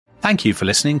Thank you for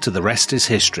listening to The Rest is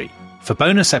History. For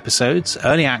bonus episodes,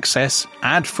 early access,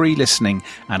 ad-free listening,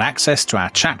 and access to our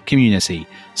chat community,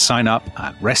 sign up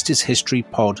at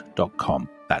restishistorypod.com.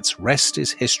 That's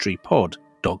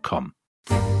restishistorypod.com.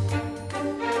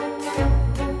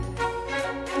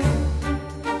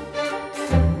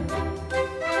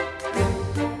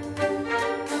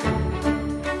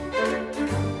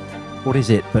 What is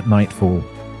it but nightfall?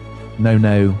 No,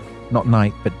 not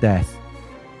night but death.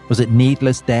 Was it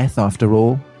needless death after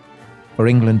all? For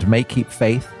England may keep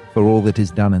faith for all that is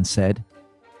done and said.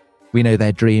 We know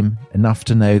their dream, enough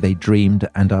to know they dreamed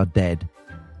and are dead.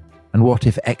 And what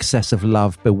if excess of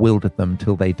love bewildered them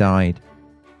till they died?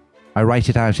 I write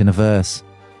it out in a verse.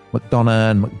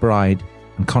 MacDonagh and MacBride,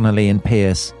 and Connolly and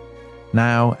Pearse,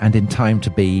 now and in time to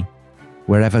be,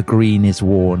 wherever green is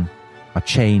worn, are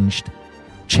changed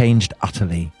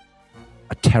utterly.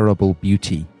 A terrible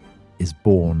beauty is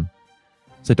born.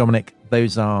 So, Dominic,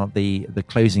 those are the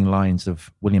closing lines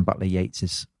of William Butler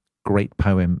Yeats's great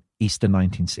poem, Easter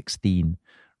 1916,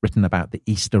 written about the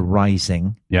Easter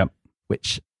Rising,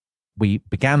 which we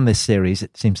began this series,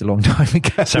 it seems a long time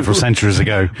ago. Several centuries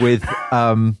ago. with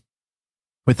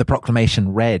the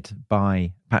proclamation read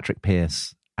by Patrick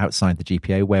Pearse outside the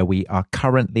GPO, where we are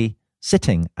currently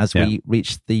sitting as we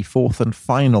reach the fourth and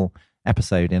final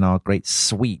episode in our great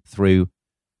sweep through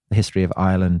the history of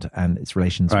Ireland and its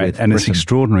relations with and Britain. It's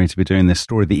extraordinary to be doing this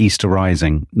story, the Easter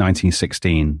Rising,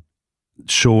 1916.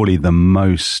 Surely the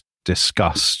most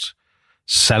discussed,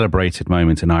 celebrated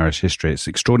moment in Irish history. It's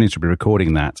extraordinary to be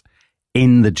recording that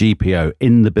in the GPO,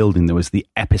 in the building that was the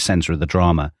epicenter of the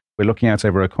drama. We're looking out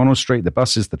over O'Connell Street, the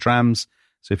buses, the trams.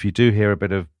 So if you do hear a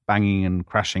bit of banging and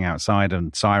crashing outside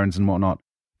and sirens and whatnot,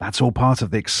 that's all part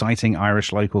of the exciting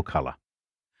Irish local colour.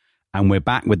 And we're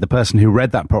back with the person who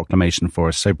read that proclamation for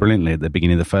us so brilliantly at the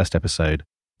beginning of the first episode,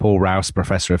 Paul Rouse,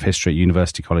 Professor of History at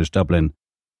University College Dublin.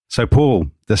 So,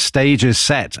 Paul, the stage is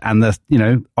set and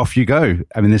off you go.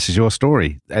 I mean, this is your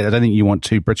story. I don't think you want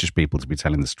two British people to be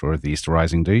telling the story of the Easter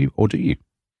Rising, do you? Or do you?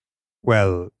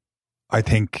 Well, I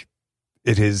think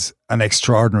it is an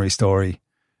extraordinary story.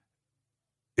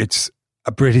 It's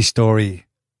a British story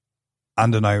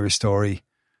and an Irish story.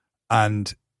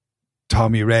 And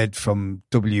Tommy read from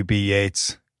W.B.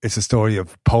 Yeats. It's a story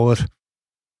of poet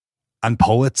and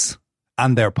poets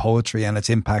and their poetry and its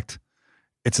impact.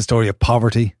 It's a story of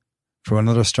poverty for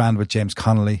another strand with James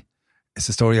Connolly. It's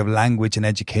a story of language and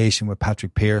education with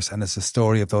Patrick Pearse. And it's a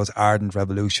story of those ardent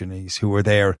revolutionaries who were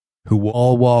there, who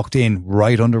all walked in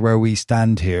right under where we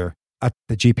stand here at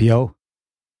the GPO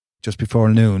just before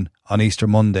noon on Easter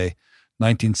Monday,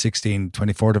 1916,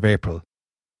 24th of April,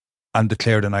 and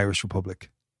declared an Irish Republic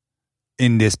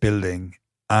in this building.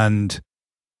 And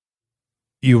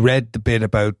you read the bit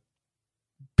about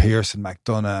Pearse and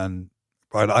MacDonagh, and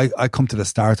I come to the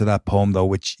start of that poem though,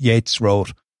 which Yeats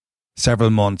wrote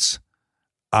several months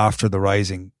after the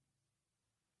Rising.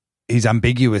 He's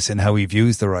ambiguous in how he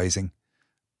views the Rising,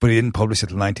 but he didn't publish it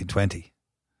till 1920,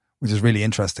 which is really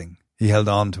interesting. He held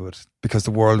on to it because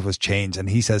the world was changed, and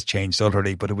he says changed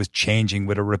utterly, but it was changing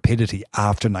with a rapidity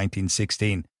after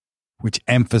 1916. Which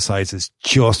emphasises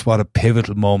just what a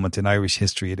pivotal moment in Irish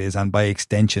history it is, and by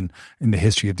extension in the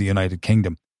history of the United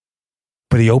Kingdom.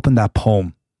 But he opened that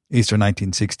poem, Easter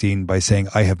 1916, by saying,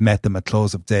 I have met them at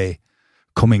close of day,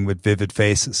 coming with vivid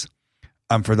faces.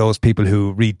 And for those people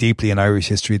who read deeply in Irish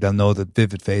history, they'll know that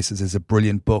Vivid Faces is a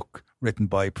brilliant book written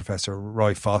by Professor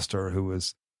Roy Foster, who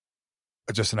was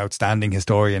just an outstanding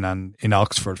historian and in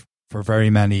Oxford for very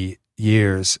many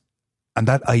years. And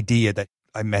that idea that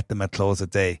I met them at close of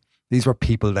day, these were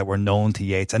people that were known to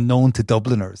Yeats and known to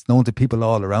Dubliners, known to people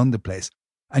all around the place.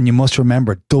 And you must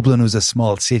remember, Dublin was a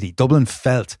small city. Dublin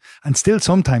felt, and still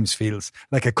sometimes feels,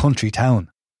 like a country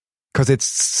town because its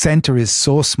centre is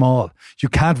so small. You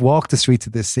can't walk the streets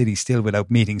of this city still without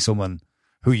meeting someone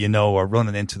who you know or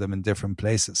running into them in different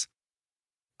places.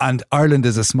 And Ireland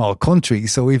is a small country,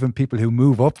 so even people who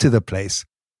move up to the place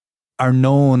are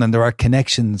known, and there are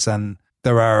connections, and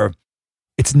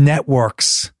it's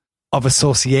networks of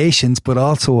associations, but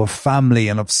also of family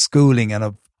and of schooling and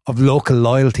of local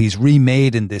loyalties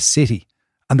remade in this city.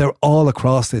 And they're all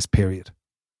across this period.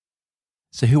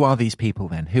 So who are these people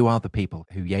then? Who are the people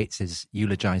who Yeats is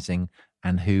eulogising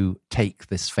and who take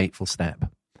this fateful step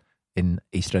in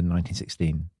Easter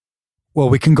 1916? Well,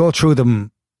 we can go through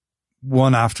them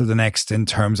one after the next in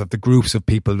terms of the groups of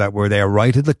people that were there.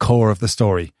 Right at the core of the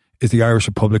story is the Irish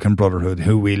Republican Brotherhood,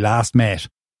 who we last met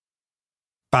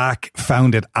back,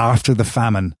 founded after the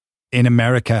famine in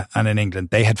America and in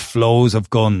England. They had flows of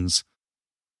guns,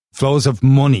 flows of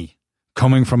money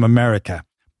coming from America.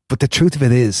 But the truth of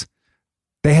it is,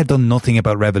 they had done nothing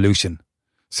about revolution.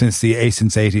 since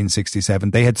 1867.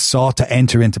 They had sought to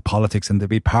enter into politics and to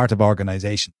be part of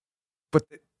organisation. But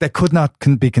they could not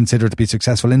be considered to be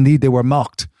successful. Indeed, they were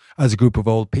mocked as a group of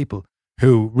old people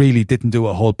who really didn't do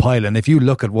a whole pile. And if you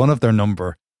look at one of their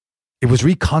number, it was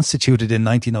reconstituted in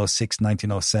 1906,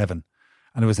 1907.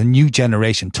 And it was a new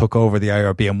generation took over the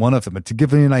IRB. And one of them, to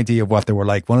give you an idea of what they were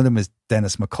like, one of them is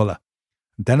Dennis McCullough.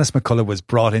 Dennis McCullough was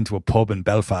brought into a pub in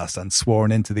Belfast and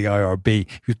sworn into the IRB.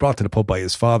 He was brought to the pub by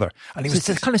his father. And it's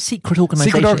a kind of secret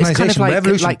organisation. Secret organisation, it's kind of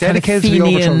revolution, like dedicated kind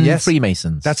of to the overthrow. Yes,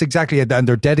 Freemasons. That's exactly it. And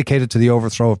they're dedicated to the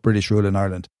overthrow of British rule in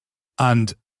Ireland.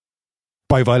 And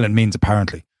by violent means,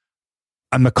 apparently.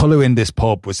 And McCullough in this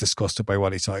pub was disgusted by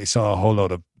what he saw. He saw a whole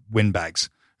load of windbags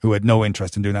who had no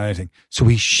interest in doing anything. So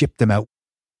he shipped them out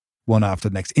one after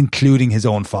the next, including his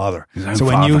own father.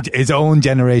 When his own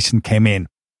generation came in,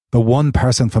 the one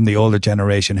person from the older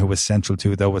generation who was central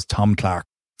to it, though, was Tom Clark.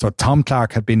 So Tom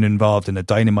Clark had been involved in a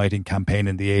dynamiting campaign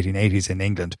in the 1880s in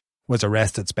England, was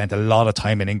arrested, spent a lot of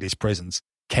time in English prisons,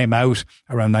 came out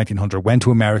around 1900, went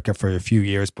to America for a few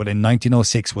years, but in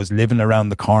 1906 was living around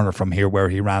the corner from here where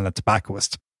he ran a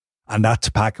tobacconist. And that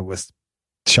tobacconist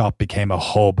shop became a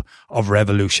hub of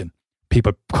revolution.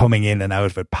 People coming in and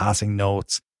out of it, passing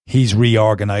notes. He's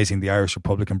reorganising the Irish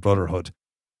Republican Brotherhood,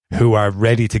 who are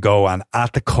ready to go. And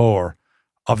at the core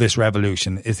of this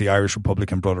revolution is the Irish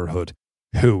Republican Brotherhood,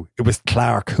 it was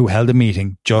Clark who held a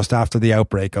meeting just after the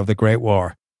outbreak of the Great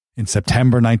War in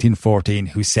September 1914,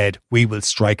 who said, "We will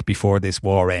strike before this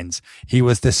war ends." He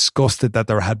was disgusted that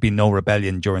there had been no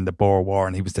rebellion during the Boer War,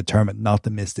 and he was determined not to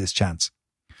miss this chance.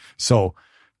 So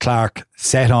Clark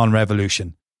set on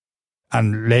revolution,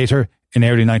 and later, in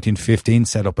early 1915,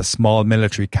 set up a small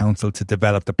military council to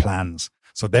develop the plans.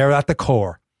 So they're at the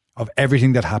core of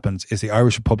everything that happens is the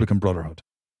Irish Republican Brotherhood.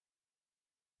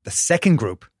 The second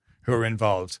group who are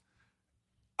involved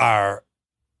are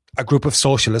a group of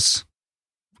socialists,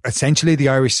 essentially the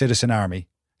Irish Citizen Army,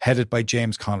 headed by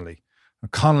James Connolly.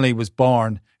 Connolly was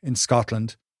born in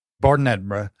Scotland, born in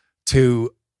Edinburgh,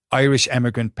 to Irish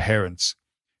emigrant parents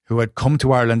who had come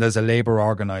to Ireland as a labour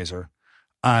organiser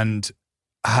and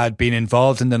had been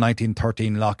involved in the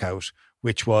 1913 lockout,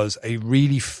 which was a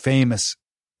really famous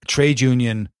trade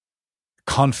union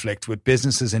conflict with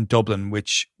businesses in Dublin,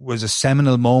 which was a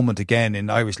seminal moment again in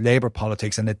Irish labour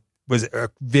politics, and it was a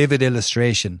vivid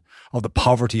illustration of the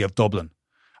poverty of Dublin.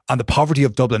 And the poverty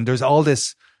of Dublin, there's all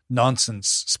this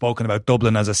nonsense spoken about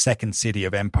Dublin as a second city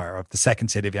of empire, of the second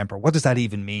city of empire. What does that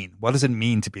even mean? What does it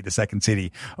mean to be the second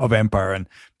city of empire? And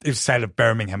it was said of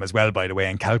Birmingham as well, by the way,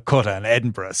 and Calcutta and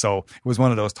Edinburgh. So it was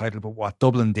one of those titles. But what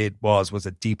Dublin did was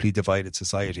a deeply divided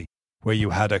society where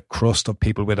you had a crust of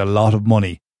people with a lot of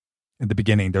money in the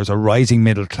beginning. There's a rising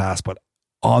middle class, but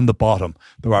on the bottom,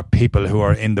 there are people who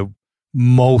are in the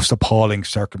most appalling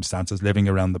circumstances living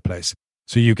around the place.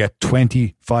 So you get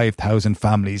 25,000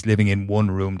 families living in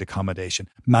one-roomed accommodation.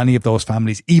 Many of those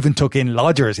families even took in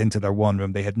lodgers into their one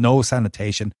room. They had no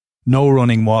sanitation, no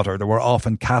running water. There were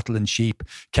often cattle and sheep,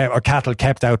 or cattle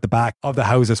kept out the back of the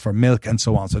houses for milk and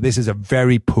so on. So this is a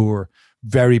very poor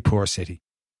city.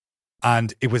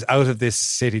 And it was out of this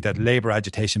city that labour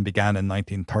agitation began in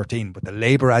 1913. But the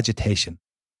labour agitation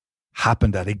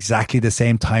happened at exactly the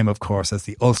same time, of course, as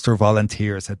the Ulster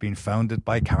Volunteers had been founded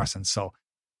by Carson. So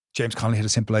James Connolly had a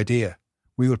simple idea.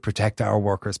 We would protect our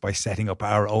workers by setting up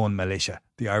our own militia,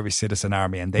 the Irish Citizen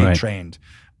Army, and they trained.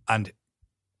 And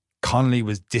Connolly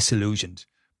was disillusioned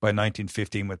by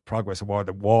 1915 with progress of war.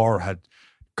 The war had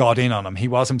got in on him. He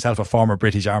was himself a former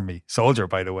British Army soldier,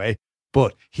 by the way,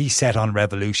 but he set on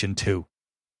revolution too.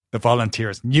 The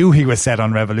Volunteers knew he was set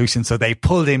on revolution, so they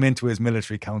pulled him into his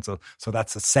military council. So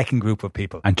that's the second group of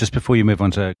people. And just before you move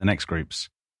on to the next groups,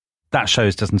 that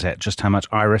shows, doesn't it, just how much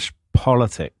Irish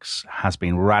politics has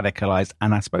been radicalised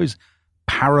and I suppose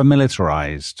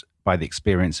paramilitarised by the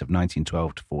experience of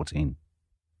 1912 to 14.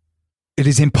 It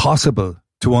is impossible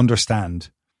to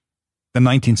understand the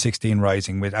 1916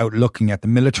 Rising without looking at the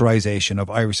militarisation of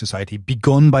Irish society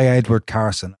begun by Edward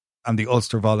Carson and the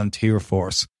Ulster Volunteer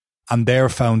Force and their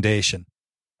foundation,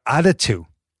 added to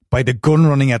by the gun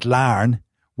running at Larne,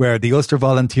 where the Ulster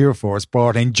Volunteer Force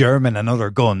brought in German and other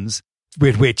guns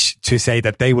with which to say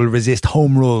that they will resist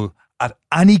home rule at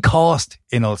any cost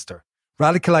in Ulster.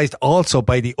 Radicalised also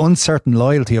by the uncertain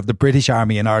loyalty of the British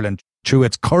Army in Ireland through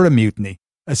its Curragh Mutiny,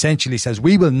 essentially says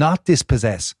we will not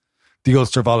dispossess the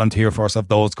Ulster Volunteer Force of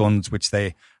those guns which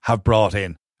they have brought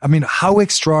in. I mean, how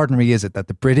extraordinary is it that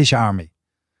the British Army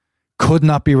could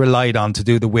not be relied on to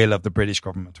do the will of the British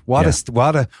government? What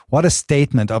a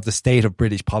statement of the state of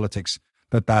British politics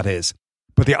that is.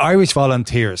 But the Irish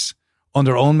Volunteers,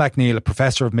 under Owen MacNeill, a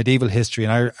professor of medieval history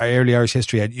and early Irish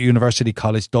history at University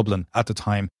College Dublin at the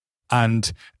time,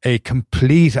 and a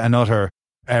complete and utter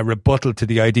rebuttal to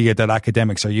the idea that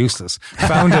academics are useless,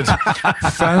 founded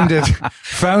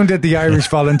the Irish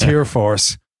Volunteer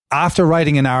Force after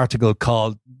writing an article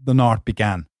called "The North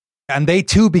Began," and they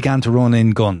too began to run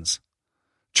in guns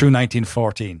through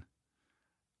 1914.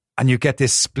 And you get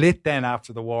this split then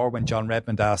after the war when John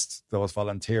Redmond asked those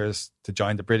volunteers to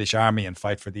join the British Army and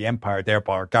fight for the Empire,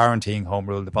 thereby guaranteeing home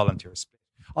rule. The volunteers split.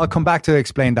 I'll come back to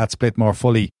explain that split more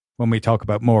fully when we talk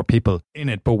about more people in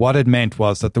it. But what it meant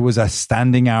was that there was a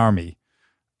standing army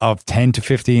of 10 to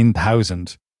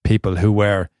 15,000 people who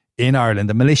were in Ireland,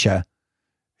 the militia,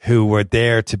 who were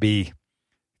there to be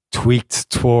tweaked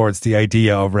towards the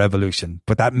idea of revolution.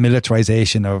 But that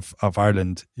militarization of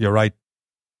Ireland, you're right,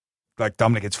 like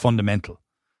Dominic, it's fundamental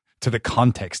to the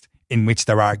context in which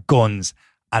there are guns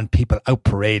and people out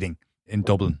parading in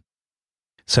Dublin.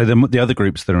 So the other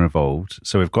groups that are involved,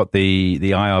 so we've got the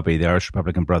IRB, the Irish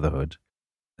Republican Brotherhood,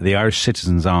 the Irish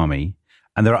Citizens Army,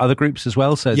 and there are other groups as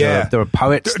well. So there are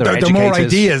poets, there are educators. There are more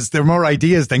ideas. There are more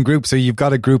ideas than groups. So you've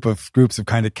got a groups of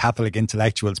kind of Catholic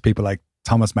intellectuals, people like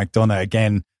Thomas MacDonagh.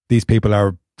 Again, these people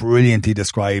are brilliantly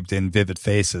described in Vivid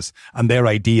Faces, and their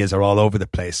ideas are all over the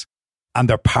place. And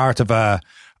they're part of a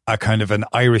kind of an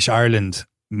Irish Ireland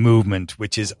movement,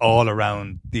 which is all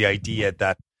around the idea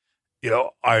that, you know,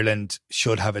 Ireland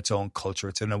should have its own culture.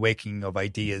 It's an awakening of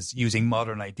ideas, using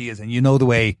modern ideas. And you know the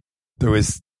way there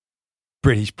was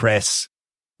British press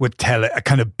would tell a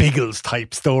kind of Biggles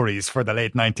type stories for the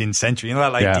late 19th century. You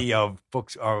know, that idea of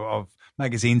books or of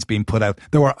magazines being put out.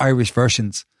 There were Irish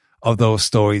versions of those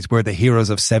stories where the heroes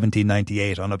of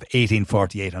 1798 and of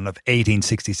 1848 and of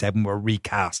 1867 were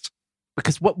recast.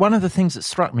 Because one of the things that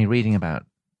struck me reading about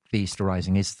the Easter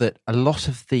Rising is that a lot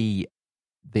of the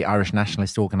Irish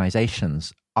nationalist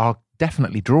organisations are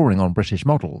definitely drawing on British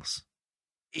models.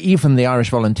 Even the Irish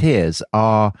Volunteers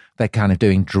they're kind of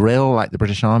doing drill like the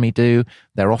British Army do.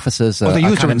 Their officers are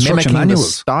kind of mimicking the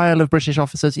style of British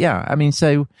officers. Yeah, I mean,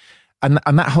 so, and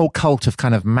that whole cult of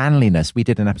kind of manliness, we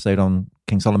did an episode on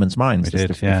King Solomon's Mines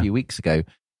a few weeks ago.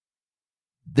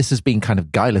 This has been kind of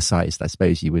Gaelicized, I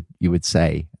suppose you would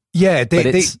say. Yeah,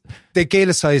 they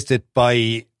Gaelicized it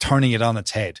by turning it on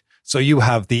its head. So you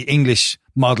have the English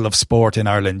model of sport in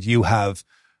Ireland. You have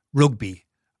rugby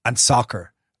and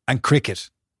soccer and cricket,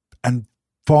 and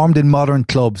formed in modern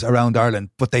clubs around Ireland,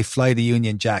 but they fly the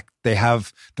Union Jack. They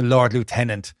have the Lord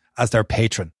Lieutenant as their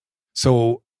patron.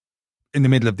 So in the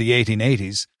middle of the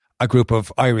 1880s, a group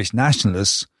of Irish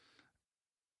nationalists,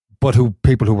 but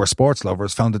people who were sports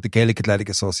lovers, founded the Gaelic Athletic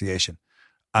Association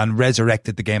and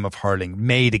resurrected the game of hurling,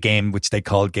 made a game which they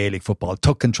called Gaelic football,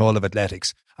 took control of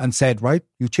athletics and said, right,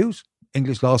 you choose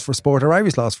English laws for sport or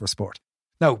Irish laws for sport.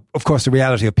 Now, of course, the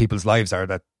reality of people's lives are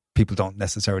that people don't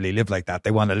necessarily live like that.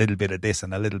 They want a little bit of this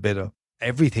and a little bit of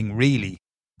everything, really.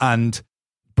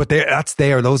 But that's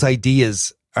there. Those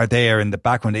ideas are there in the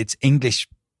background. It's English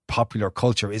popular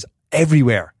culture is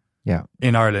everywhere. Yeah,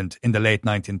 in Ireland in the late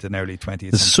 19th and early 20th century.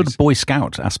 There's a sort of Boy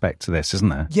Scout aspect to this, isn't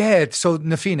there? Yeah, so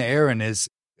Na Fianna Éireann is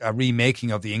a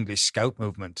remaking of the English Scout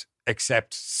movement,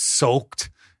 except soaked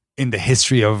in the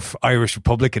history of Irish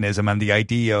republicanism and the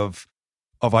idea of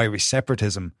Irish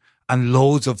separatism. And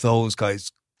loads of those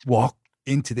guys walk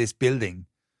into this building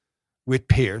with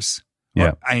Pearse in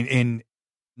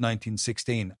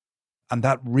 1916. And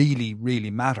that really,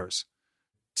 really matters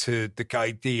to the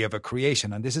idea of a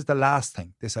creation. And this is the last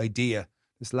thing, this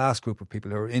last group of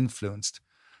people who are influenced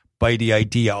by the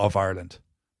idea of Ireland,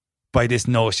 by this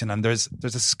notion. And there's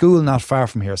a school not far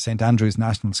from here, St. Andrew's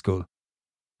National School.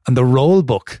 And the roll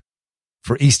book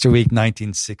for Easter week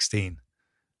 1916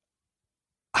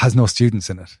 has no students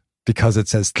in it because it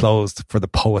says closed for the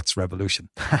Poets' Revolution.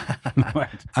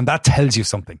 And that tells you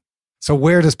something. So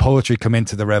where does poetry come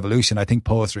into the revolution? I think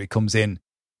poetry comes in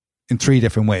three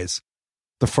different ways.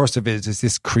 The first of it is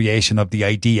this creation of the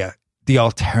idea, the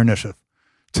alternative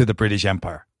to the British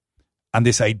Empire. And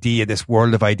this idea, this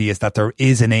world of ideas that there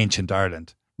is an ancient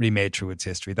Ireland remade through its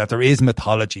history, that there is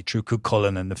mythology through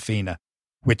Cuchulainn and Na Fianna,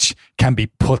 which can be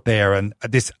put there. And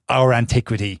our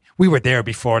antiquity, we were there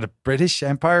before the British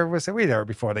Empire was, we were there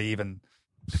before they even...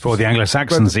 Before the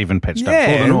Anglo-Saxons even pitched up.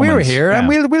 Yeah, we were here and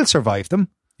we'll survive them.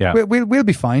 Yeah. We'll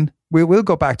be fine. We'll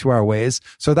go back to our ways.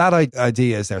 So that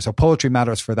idea is there. So poetry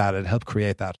matters for that. It helped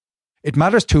create that. It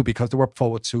matters too because there were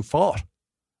poets who fought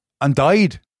and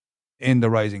died in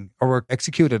the Rising or were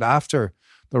executed after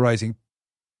the Rising.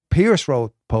 Pearse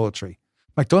wrote poetry.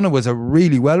 MacDonagh was a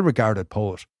really well-regarded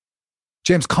poet.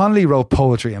 James Connolly wrote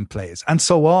poetry and plays and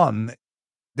so on.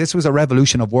 This was a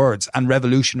revolution of words and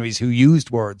revolutionaries who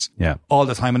used words Yeah. all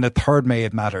the time. And the third May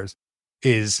it matters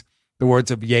is the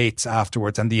words of Yeats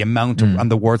afterwards and the amount of,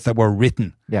 and the words that were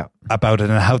written about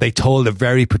it and how they told a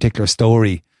very particular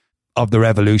story of the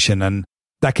revolution. And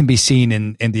that can be seen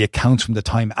in the accounts from the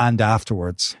time and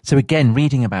afterwards. So again,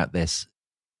 reading about this,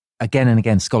 again and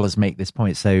again, scholars make this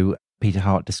point. So Peter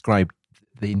Hart described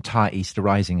the entire Easter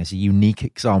Rising as a unique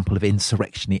example of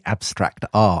insurrectionary abstract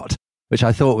art, which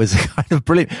I thought was kind of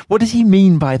brilliant. What does he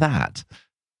mean by that?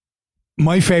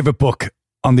 My favorite book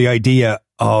on the idea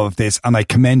of this, and I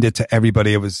commend it to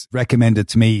everybody. It was recommended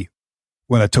to me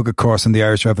when I took a course on the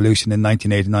Irish Revolution in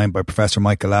 1989 by Professor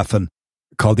Michael Laffin,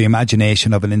 called The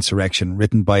Imagination of an Insurrection,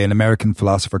 written by an American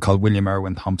philosopher called William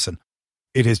Irwin Thompson.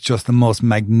 It is just the most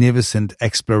magnificent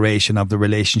exploration of the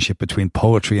relationship between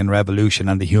poetry and revolution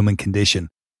and the human condition,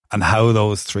 and how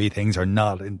those three things are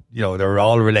not, they're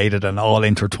all related and all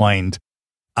intertwined.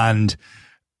 And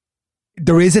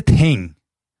there is a thing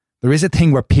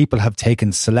where people have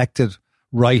taken selected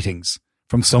writings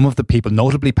from some of the people,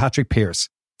 notably Patrick Pearse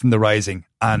from the Rising,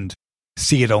 and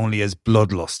see it only as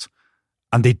bloodlust.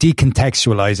 And they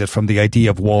decontextualize it from the idea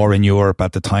of war in Europe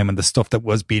at the time and the stuff that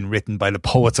was being written by the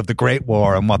poets of the Great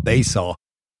War and what they saw.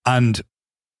 And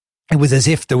it was as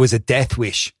if there was a death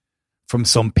wish from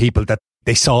some people that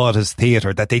they saw it as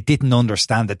theatre, that they didn't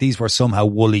understand, that these were somehow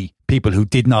woolly people who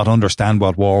did not understand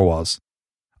what war was.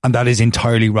 And that is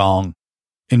entirely wrong,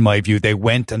 in my view. They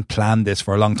went and planned this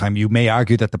for a long time. You may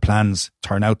argue that the plans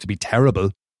turn out to be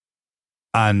terrible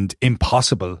and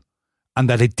impossible, and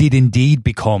that it did indeed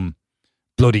become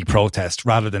bloody protest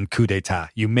rather than coup d'etat.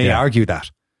 You may argue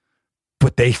that.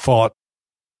 But they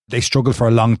struggled for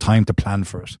a long time to plan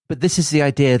for it. But this is the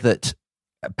idea that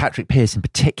Patrick Pearse in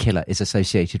particular is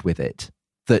associated with it,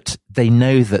 that they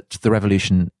know that the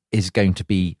revolution is going to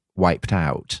be wiped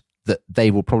out, that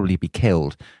they will probably be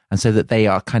killed, and so that they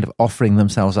are kind of offering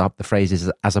themselves up, the phrase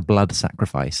is, as a blood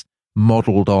sacrifice,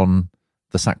 modelled on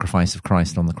the sacrifice of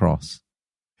Christ on the cross.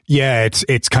 Yeah,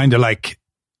 it's kind of like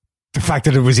the fact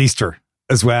that it was Easter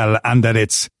as well, and that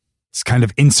it's kind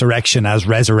of insurrection as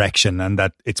resurrection, and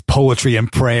that it's poetry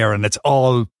and prayer, and it's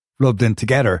all rubbed in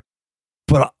together.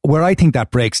 But where I think that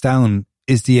breaks down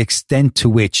is the extent to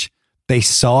which they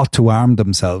sought to arm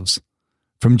themselves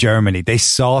from Germany. They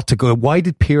sought to go. Why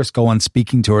did Pearse go on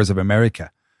speaking tours of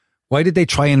America? Why did they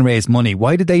try and raise money?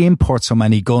 Why did they import so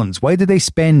many guns? Why did they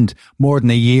spend more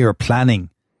than a year planning?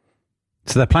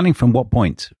 So they're planning from what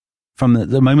point? From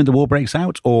the moment the war breaks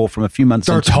out, or from a few months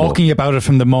They're talking about it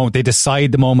from the moment they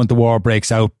decide the moment the war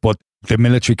breaks out, but the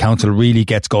military council really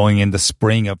gets going in the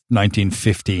spring of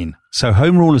 1915. So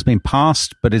Home Rule has been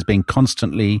passed, but is being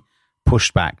constantly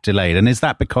pushed back, delayed. And is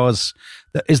that because,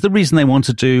 is the reason they want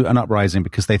to do an uprising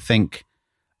because they think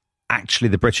actually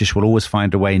the British will always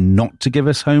find a way not to give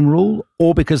us Home Rule,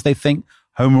 or because they think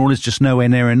Home Rule is just nowhere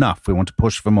near enough, we want to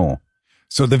push for more?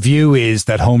 So the view is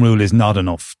that Home Rule is not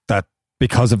enough, that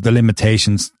because of the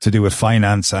limitations to do with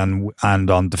finance and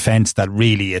on defence, that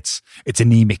really it's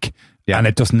anemic and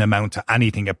it doesn't amount to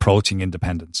anything approaching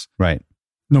independence. Right.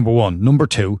 Number one. Number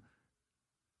two,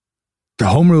 the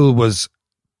Home Rule was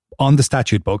on the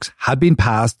statute books, had been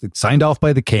passed, signed off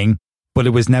by the king, but it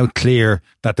was now clear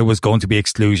that there was going to be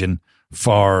exclusion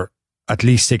for at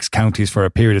least 6 counties for a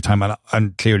period of time,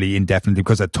 and clearly indefinitely,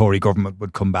 because a Tory government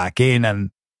would come back in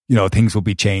and, things will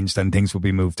be changed and things will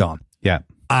be moved on. Yeah.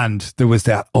 And there was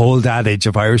that old adage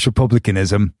of Irish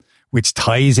republicanism, which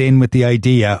ties in with the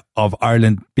idea of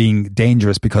Ireland being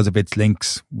dangerous because of its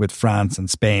links with France and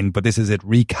Spain. But this is it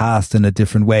recast in a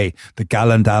different way. The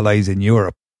gallant allies in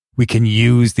Europe. We can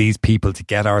use these people to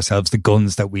get ourselves the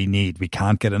guns that we need. We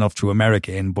can't get enough through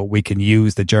America in, but we can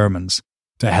use the Germans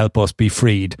to help us be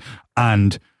freed.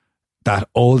 And that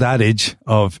old adage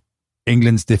of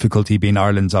England's difficulty being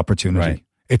Ireland's opportunity. Right.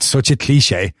 It's such a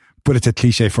cliche, but it's a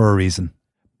cliche for a reason.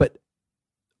 But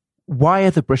why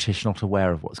are the British not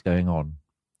aware of what's going on?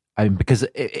 I mean, because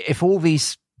if all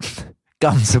these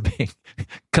guns are being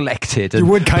collected and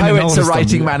poets are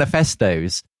writing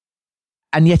manifestos,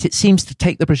 and yet it seems to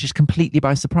take the British completely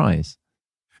by surprise.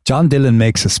 John Dillon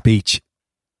makes a speech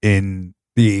in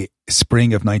the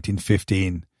spring of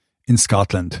 1915 in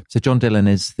Scotland. So John Dillon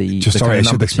is the... I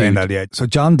should explain that, yeah. So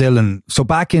John Dillon,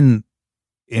 back in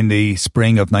the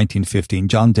spring of 1915,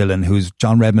 John Dillon, who's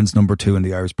John Redmond's number 2 in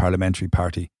the Irish Parliamentary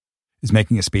Party, is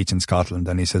making a speech in Scotland,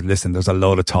 and he says, listen, there's a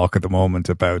load of talk at the moment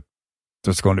about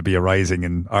there's going to be a rising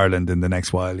in Ireland in the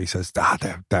next while. He says,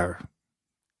 they're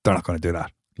not going to do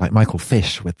that. Like Michael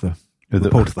Fish with the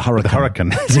report of the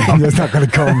hurricane. It's not going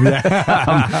to come,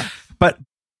 yeah. But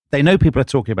they know people are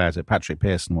talking about it, Patrick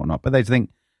Pearse and whatnot, but they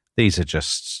think these are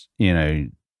just,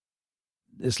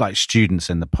 it's like students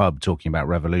in the pub talking about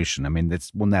revolution. I mean,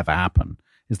 this will never happen.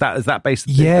 Is that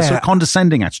basically Yeah. a sort of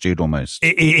condescending attitude almost?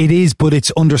 It is, but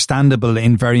it's understandable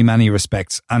in very many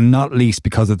respects, and not least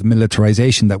because of the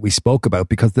militarization that we spoke about,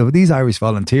 because these Irish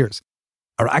volunteers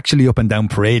are actually up and down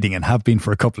parading and have been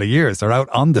for a couple of years. They're out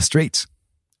on the streets.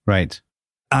 Right.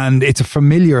 And it's a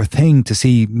familiar thing to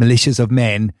see militias of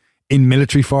men in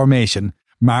military formation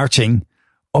marching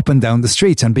up and down the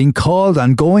streets and being called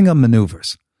and going on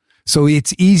manoeuvres. So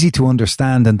it's easy to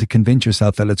understand and to convince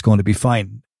yourself that it's going to be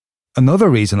fine. Another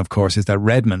reason, of course, is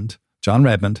that John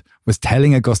Redmond, was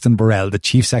telling Augustin Borrell, the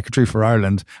Chief Secretary for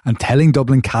Ireland, and telling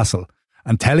Dublin Castle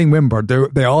and telling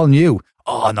Wimber, they all knew,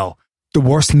 oh no, the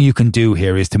worst thing you can do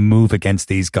here is to move against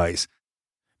these guys.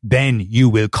 Then you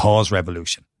will cause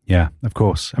revolution. Yeah, of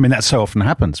course. I mean, that so often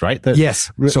happens, right?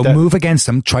 Yes. So move against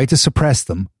them, try to suppress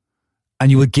them,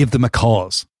 and you will give them a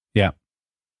cause. Yeah.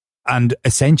 And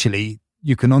essentially,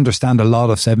 you can understand a lot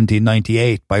of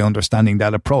 1798 by understanding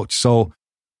that approach. So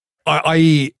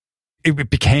it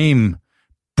became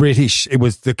British. It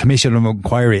was the Commission of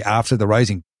Inquiry after the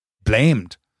Rising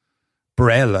blamed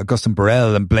Augustin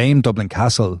Borrell, and blamed Dublin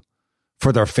Castle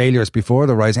for their failures before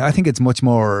the Rising. I think it's much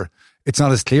more, it's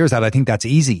not as clear as that. I think that's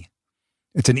easy.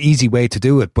 It's an easy way to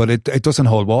do it, but it doesn't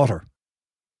hold water.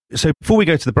 So before we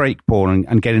go to the break, Paul,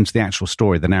 and get into the actual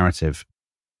story, the narrative,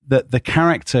 the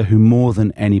character who more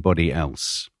than anybody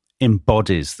else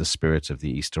embodies the spirit of the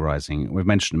Easter Rising, we've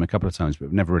mentioned him a couple of times, but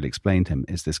we've never really explained him,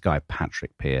 is this guy,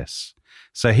 Patrick Pearse.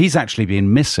 So he's actually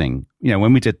been missing. You know,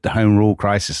 when we did the Home Rule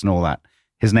crisis and all that,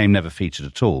 his name never featured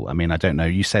at all. I mean, I don't know.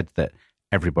 You said that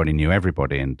everybody knew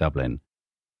everybody in Dublin.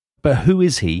 But who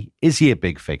is he? Is he a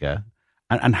big figure?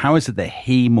 And how is it that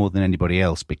he, more than anybody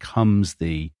else, becomes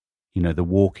the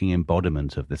walking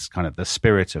embodiment of this kind of the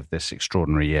spirit of this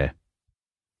extraordinary year?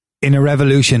 In a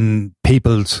revolution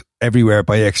peopled everywhere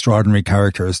by extraordinary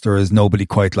characters, there is nobody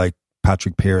quite like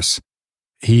Patrick Pearse.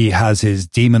 He has his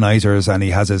demonizers and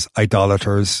he has his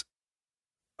idolaters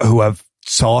who have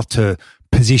sought to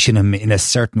position him in a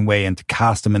certain way and to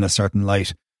cast him in a certain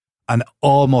light. And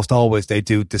almost always they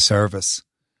do disservice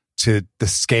to the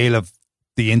scale of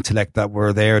the intellect that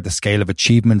were there, the scale of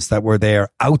achievements that were there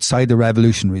outside the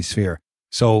revolutionary sphere.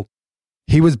 So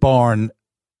he was born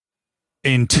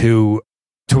into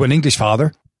an English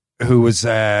father who was he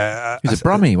was a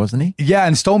Brummie, wasn't he? Yeah,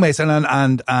 and stonemason,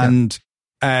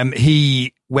 and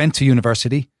he went to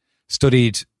university,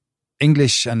 studied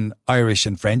English and Irish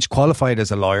and French, qualified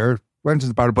as a lawyer, went to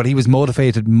the bar, but he was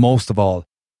motivated most of all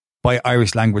by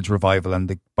Irish language revival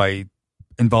and by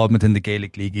involvement in the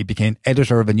Gaelic League. He became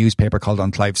editor of a newspaper called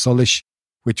An Clive Sullish,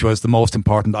 which was the most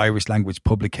important Irish language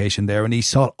publication there, and he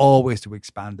sought always to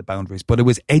expand the boundaries. But it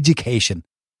was education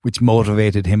which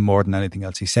motivated him more than anything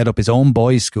else. He set up his own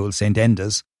boys' school, St.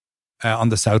 Enda's, on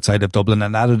the south side of Dublin,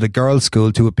 and added a girls'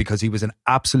 school to it because he was an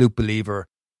absolute believer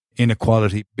in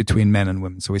equality between men and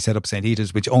women. So he set up St.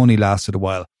 Eda's, which only lasted a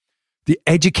while. The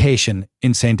education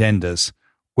in St. Enda's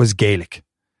was Gaelic.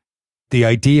 The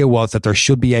idea was that there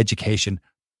should be education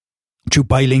through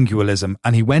bilingualism.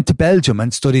 And he went to Belgium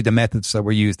and studied the methods that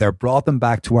were used there, brought them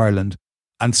back to Ireland,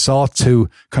 and sought to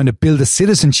kind of build a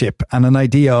citizenship and an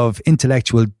idea of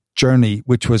intellectual journey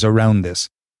which was around this.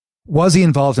 Was he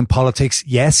involved in politics?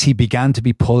 Yes, he began to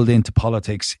be pulled into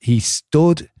politics. He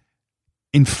stood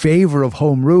in favour of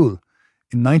Home Rule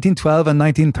in 1912 and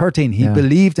 1913. He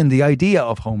believed in the idea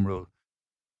of Home Rule.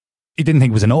 He didn't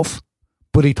think it was enough,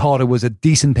 but he thought it was a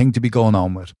decent thing to be going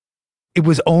on with. It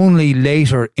was only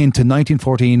later into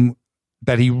 1914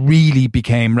 that he really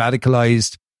became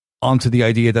radicalised onto the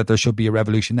idea that there should be a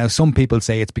revolution. Now, some people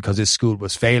say it's because his school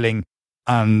was failing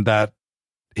and that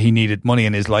he needed money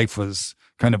and his life was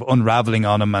kind of unraveling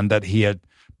on him and that he had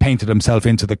painted himself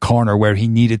into the corner where he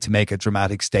needed to make a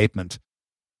dramatic statement.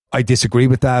 I disagree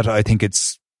with that. I think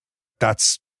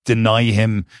that's deny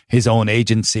him his own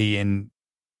agency and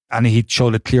he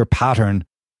showed a clear pattern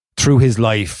through his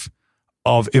life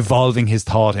of evolving his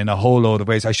thought in a whole load of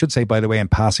ways. I should say, by the way, in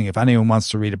passing, if anyone wants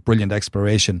to read a brilliant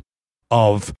exploration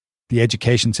of the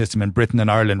education system in Britain and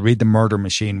Ireland, read The Murder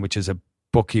Machine, which is a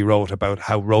book he wrote about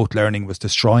how rote learning was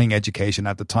destroying education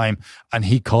at the time. And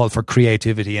he called for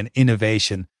creativity and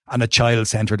innovation and a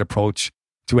child-centered approach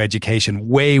to education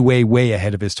way, way, way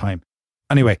ahead of his time.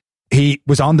 Anyway, he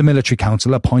was on the military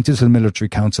council, appointed to the military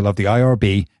council of the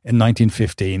IRB in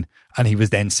 1915, and he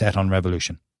was then set on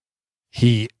revolution.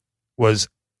 He was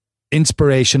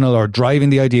inspirational or driving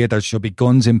the idea that there should be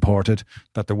guns imported,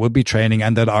 that there would be training,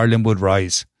 and that Ireland would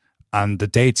rise. And the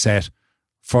date set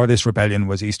for this rebellion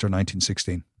was Easter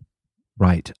 1916.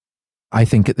 Right. I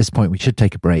think at this point we should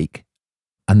take a break.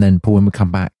 And then, Paul, when we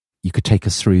come back, you could take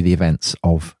us through the events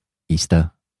of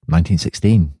Easter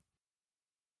 1916.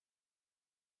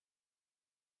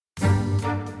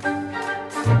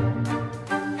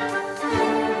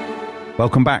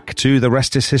 Welcome back to The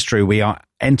Rest is History. We are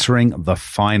entering the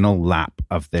final lap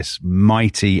of this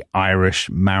mighty Irish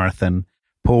marathon.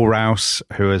 Paul Rouse,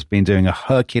 who has been doing a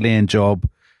Herculean job.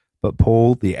 But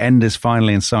Paul, the end is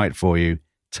finally in sight for you.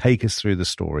 Take us through the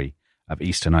story of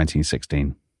Easter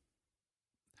 1916.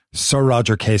 Sir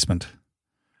Roger Casement,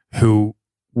 who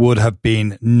would have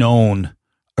been known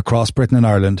across Britain and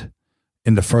Ireland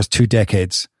in the first 2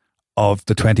 decades of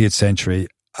the 20th century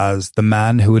as the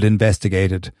man who had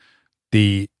investigated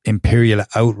the imperial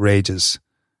outrages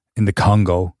in the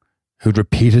Congo, who'd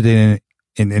repeated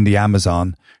in the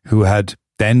Amazon, who had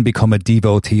then become a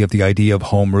devotee of the idea of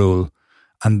home rule,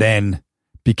 and then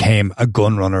became a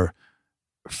gun runner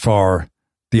for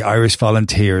the Irish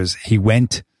Volunteers. He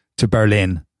went to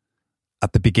Berlin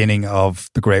at the beginning of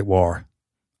the Great War,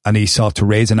 and he sought to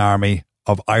raise an army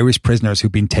of Irish prisoners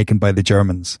who'd been taken by the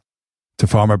Germans to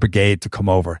form a brigade to come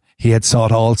over. He had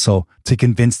sought also to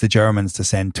convince the Germans to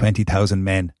send 20,000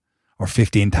 men or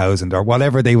 15,000 or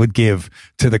whatever they would give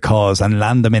to the cause and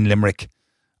land them in Limerick,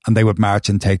 and they would march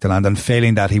and take the land. And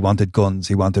failing that, he wanted guns,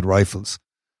 he wanted rifles.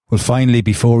 Well, finally,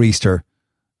 before Easter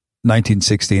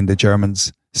 1916, the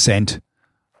Germans sent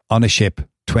on a ship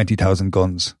 20,000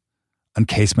 guns, and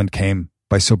Casement came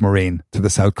by submarine to the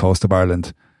south coast of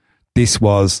Ireland. This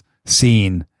was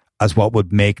seen as what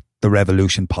would make the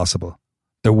revolution possible.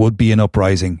 There would be an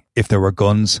uprising if there were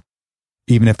guns,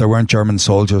 even if there weren't German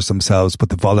soldiers themselves, but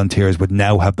the volunteers would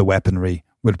now have the weaponry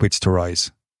with which to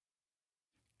rise.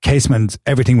 Casement,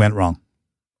 everything went wrong.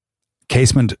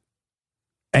 Casement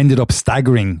ended up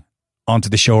staggering onto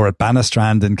the shore at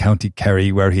Bannastrand in County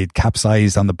Kerry, where he had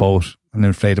capsized on the boat, an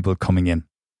inflatable coming in.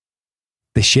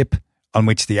 The ship on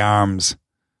which the arms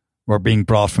were being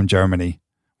brought from Germany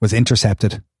was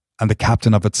intercepted, and the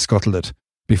captain of it scuttled it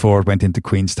before it went into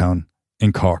Queenstown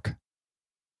in Cork.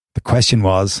 The question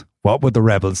was, what would the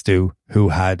rebels do who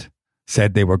had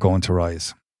said they were going to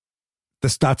rise?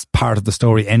 That's part of the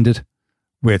story ended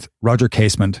with Roger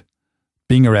Casement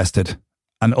being arrested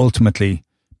and ultimately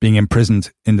being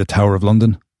imprisoned in the Tower of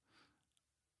London.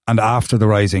 And after the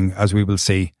rising, as we will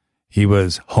see, he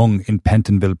was hung in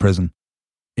Pentonville Prison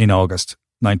in August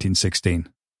 1916.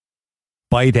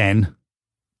 By then,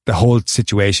 the whole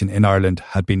situation in Ireland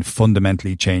had been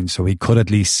fundamentally changed, so he could at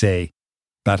least say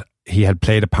that he had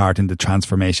played a part in the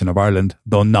transformation of Ireland,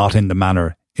 though not in the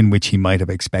manner in which he might have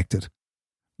expected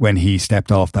when he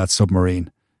stepped off that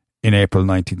submarine in April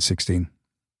 1916.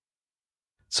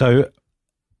 So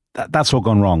that's all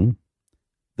gone wrong.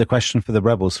 The question for the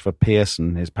rebels, for Pearse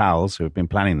and his pals who have been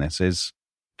planning this, is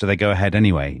do they go ahead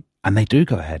anyway? And they do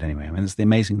go ahead anyway. I mean, it's the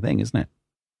amazing thing, isn't it?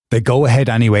 They go ahead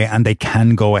anyway, and they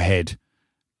can go ahead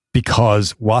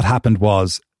because what happened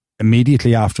was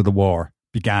immediately after the war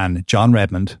began, John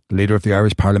Redmond, the leader of the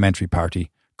Irish Parliamentary Party,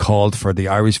 called for the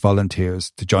Irish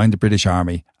Volunteers to join the British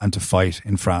Army and to fight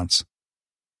in France.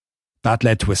 That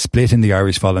led to a split in the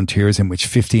Irish Volunteers in which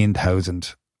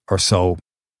 15,000 or so,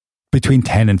 between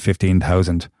 10 and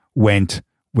 15,000, went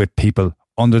with people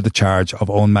under the charge of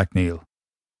Owen MacNeill.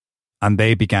 And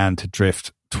they began to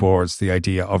drift towards the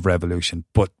idea of revolution.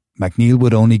 But MacNeill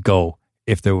would only go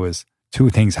if there was 2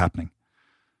 things happening.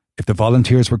 If the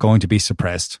volunteers were going to be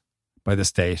suppressed by the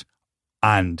state,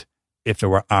 and if there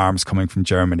were arms coming from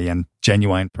Germany and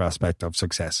genuine prospect of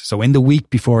success. So in the week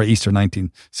before Easter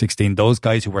 1916, those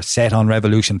guys who were set on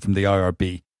revolution from the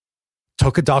IRB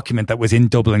took a document that was in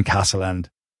Dublin Castle, and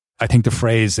I think the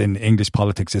phrase in English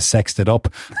politics is sexed it up,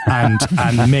 and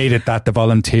made it that the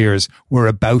volunteers were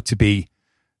about to be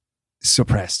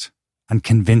suppressed, and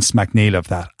convinced MacNeill of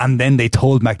that. And then they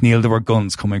told MacNeill there were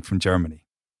guns coming from Germany.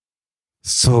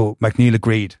 So MacNeill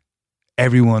agreed.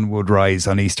 Everyone would rise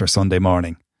on Easter Sunday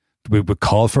morning. We would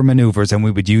call for manoeuvres, and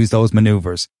we would use those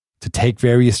manoeuvres to take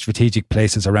various strategic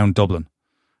places around Dublin,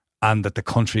 and that the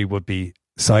country would be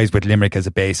sized with Limerick as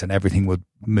a base, and everything would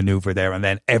manoeuvre there, and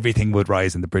then everything would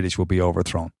rise and the British would be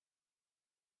overthrown.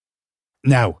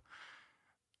 Now,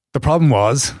 the problem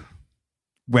was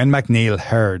when MacNeill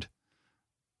heard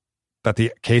that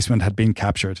the Casement had been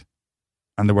captured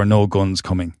and there were no guns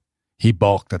coming, he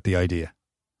balked at the idea.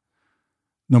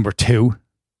 Number 2,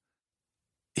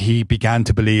 he began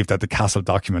to believe that the Castle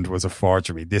document was a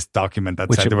forgery. This document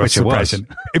that said there was suppression.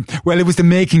 Well, it was the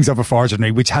makings of a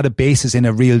forgery, which had a basis in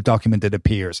a real document that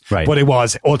appears. Right. But it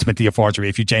was ultimately a forgery.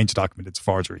 If you change the document, it's a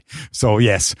forgery. So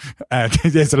yes,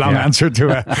 there's a long answer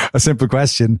to a simple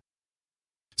question.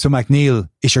 So MacNeill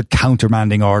issued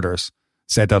countermanding orders,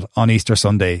 said that on Easter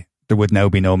Sunday, there would now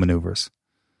be no manoeuvres.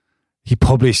 he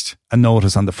published a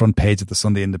notice on the front page of the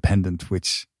Sunday Independent,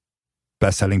 which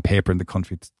best-selling paper in the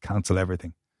country, to cancel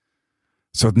everything.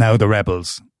 So now the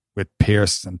rebels, with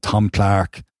Pearse and Tom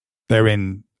Clark, they're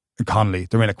in Connolly,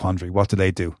 they're in a quandary. What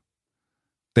do?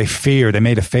 They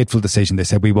made a fateful decision. They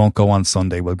said, we won't go on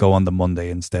Sunday, we'll go on the Monday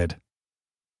instead.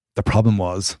 The problem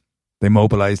was, they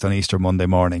mobilised on Easter Monday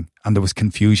morning, and there was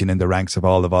confusion in the ranks of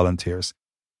all the volunteers.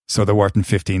 So there weren't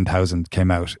 15,000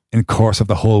 came out. In the course of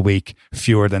the whole week,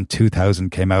 fewer than 2,000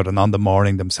 came out, and on the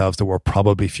morning themselves, there were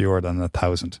probably fewer than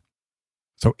 1,000.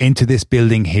 So into this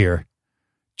building here,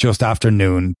 just after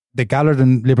noon, they gathered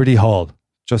in Liberty Hall,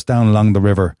 just down along the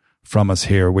river from us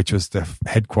here, which was the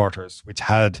headquarters, which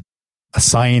had a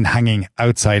sign hanging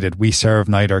outside it, "We serve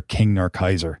neither king nor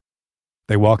Kaiser."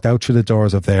 They walked out through the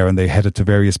doors of there and they headed to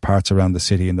various parts around the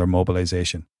city in their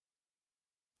mobilization.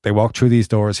 They walked through these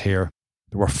doors here.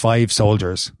 There were 5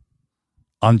 soldiers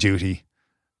on duty.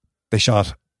 They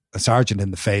shot a sergeant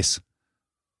in the face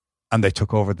and they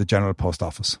took over the General Post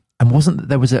Office. And wasn't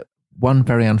there was one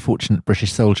very unfortunate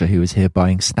British soldier who was here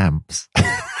buying stamps?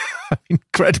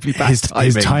 Incredibly bad timing.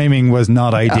 His timing was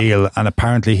not ideal, and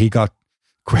apparently he got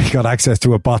access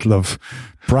to a bottle of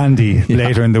brandy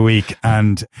later in the week,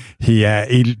 and he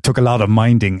took a lot of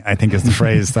minding, I think is the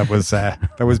phrase that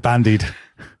was bandied.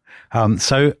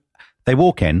 So they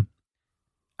walk in.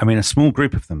 I mean, a small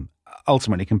group of them,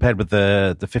 ultimately, compared with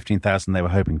the 15,000 they were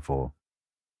hoping for.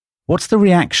 What's the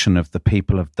reaction of the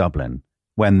people of Dublin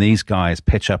when these guys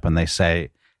pitch up and they say,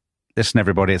 listen,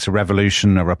 everybody, it's a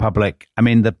revolution, a republic? I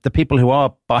mean, the people who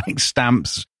are buying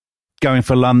stamps, going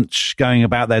for lunch, going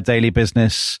about their daily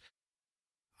business,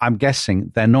 I'm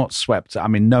guessing they're not swept. I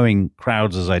mean, knowing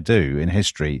crowds as I do in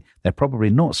history, they're probably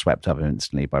not swept up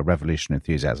instantly by revolution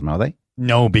enthusiasm, are they?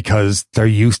 No, because they're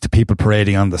used to people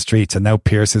parading on the streets, and now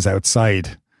Pearse is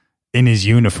outside in his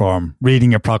uniform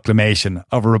reading a proclamation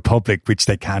of a republic which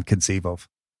they can't conceive of.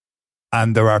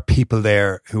 And there are people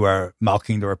there who are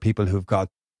mocking. There are people who've got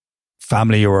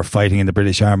family who are fighting in the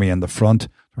British Army in the front.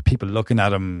 There are people looking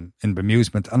at him in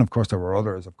bemusement. And of course, there were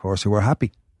others, of course, who were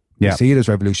happy. Yeah. They see it as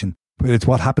revolution. But it's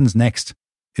what happens next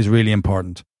is really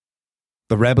important.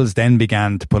 The rebels then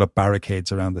began to put up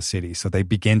barricades around the city. So they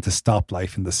begin to stop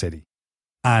life in the city.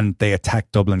 And they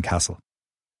attack Dublin Castle.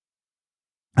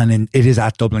 And it is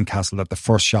at Dublin Castle that the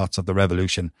first shots of the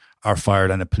revolution are fired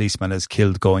and a policeman is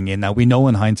killed going in. Now, we know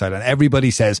in hindsight, and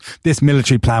everybody says this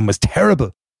military plan was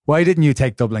terrible. Why didn't you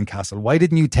take Dublin Castle? Why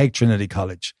didn't you take Trinity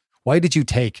College? Why did you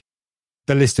take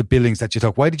the list of buildings that you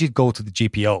took? Why did you go to the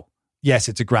GPO? Yes,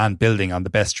 it's a grand building on the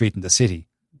best street in the city.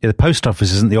 Yeah, the post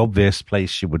office isn't the obvious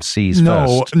place you would seize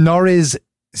first. No, nor is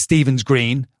Stephen's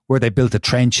Green, where they built a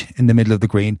trench in the middle of the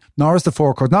green, nor is the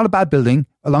forecourt. Not a bad building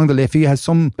along the Liffey. Has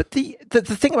some. But the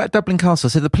thing about Dublin Castle,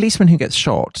 so the policeman who gets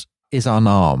shot is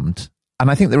unarmed,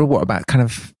 and I think there are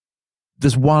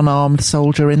there's one armed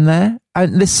soldier in there,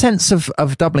 and this sense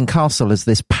of Dublin Castle as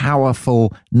this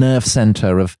powerful nerve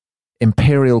centre of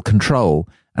imperial control,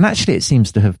 and actually it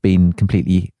seems to have been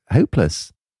completely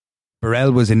hopeless.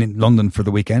 Burrell was in London for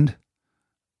the weekend.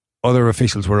 Other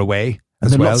officials were away. And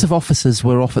then lots of officers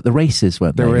were off at the races,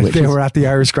 weren't they? They were at the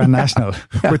Irish Grand National,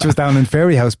 which was down in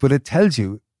Ferryhouse. But it tells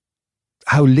you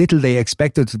how little they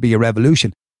expected to be a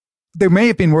revolution. They may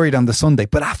have been worried on the Sunday,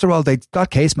 but after all, they got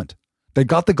casement. They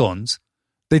got the guns.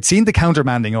 They'd seen the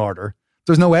countermanding order.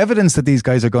 There's no evidence that these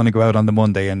guys are going to go out on the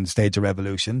Monday and stage a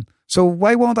revolution. So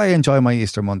why won't I enjoy my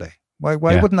Easter Monday? Why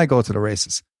wouldn't I go to the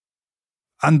races?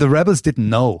 And the rebels didn't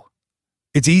know.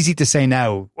 It's easy to say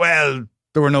now, well,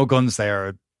 there were no guns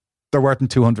there. There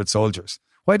weren't 200 soldiers.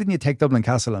 Why didn't you take Dublin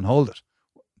Castle and hold it?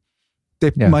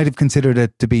 They might have considered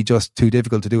it to be just too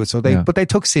difficult to do it. But they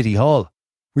took City Hall,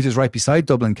 which is right beside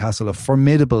Dublin Castle, a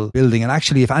formidable building. And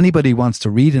actually, if anybody wants to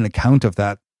read an account of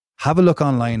that, have a look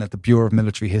online at the Bureau of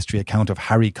Military History account of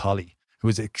Harry Colley, who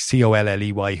was a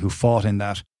Colley, who fought in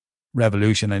that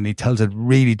revolution. And he tells a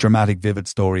really dramatic, vivid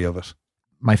story of it.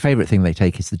 My favourite thing they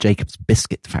take is the Jacob's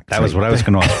Biscuit Factory. That was what I was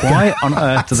going to ask. Why on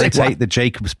earth do they take the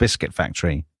Jacob's Biscuit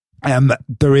Factory?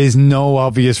 There is no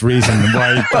obvious reason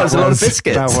why that was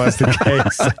the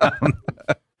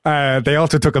case. They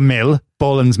also took a mill,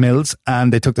 Boland's Mills,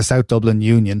 and they took the South Dublin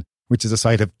Union, which is a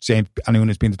site of James. Anyone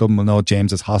who's been to Dublin will know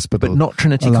James's Hospital, but not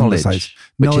Trinity College.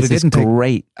 No, they didn't.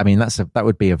 Great. I mean, that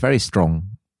would be a very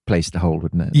strong place to hold,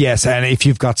 wouldn't it? Yes, and if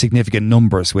you've got significant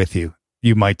numbers with you,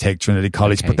 you might take Trinity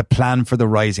College. Okay. But the plan for the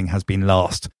Rising has been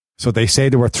lost. So they say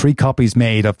there were 3 copies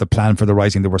made of the plan for the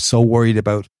Rising. They were so worried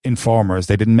about informers.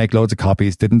 They didn't make loads of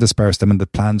copies, didn't disperse them, and the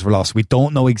plans were lost. We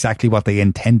don't know exactly what they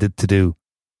intended to do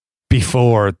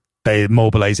before the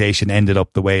mobilization ended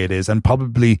up the way it is. And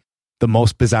probably the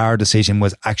most bizarre decision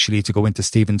was actually to go into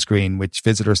Stephen's Green, which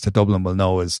visitors to Dublin will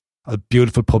know is a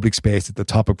beautiful public space at the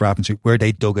top of Grafton Street, where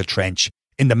they dug a trench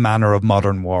in the manner of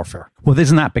modern warfare. Well,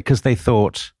 isn't that because they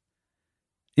thought,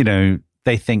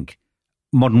 they think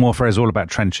modern warfare is all about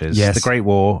trenches. Yes. The Great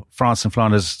War, France and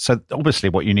Flanders. So obviously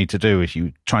what you need to do if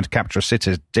you're trying to capture a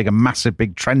city is dig a massive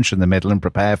big trench in the middle and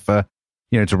prepare for,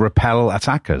 to repel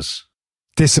attackers.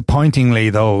 Disappointingly,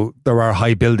 though, there are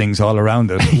high buildings all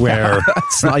around it where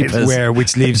Snipers.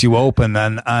 which leaves you open,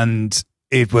 and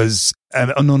it was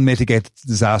an unmitigated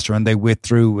disaster, and they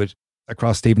withdrew it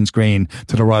across Stephen's Green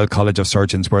to the Royal College of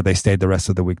Surgeons, where they stayed the rest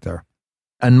of the week there.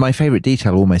 And my favourite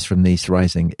detail almost from the East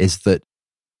Rising is that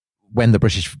when the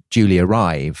British duly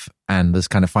arrive and there's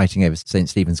kind of fighting over St.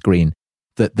 Stephen's Green,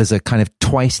 that there's a kind of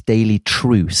twice daily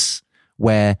truce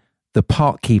where the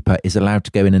park keeper is allowed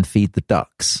to go in and feed the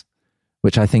ducks,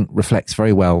 which I think reflects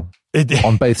very well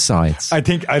on both sides. I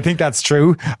think that's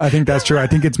true. I think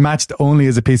it's matched only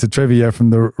as a piece of trivia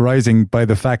from the Rising by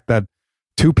the fact that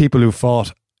two people who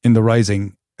fought in the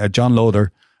Rising, John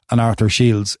Loder and Arthur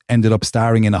Shields, ended up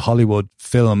starring in a Hollywood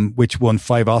film which won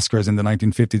 5 Oscars in the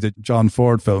 1950s, the John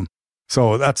Ford film.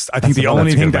 So that's the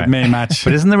only thing that may match.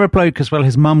 But isn't there a bloke as well?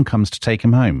 His mum comes to take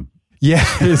him home. Yeah,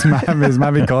 his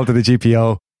mammy called to the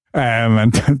GPO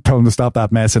and told him to stop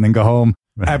that mess and go home.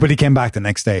 But he came back the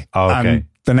next day. Oh, okay. And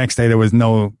the next day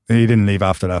he didn't leave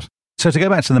after that. So to go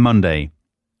back to the Monday,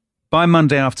 by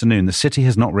Monday afternoon, the city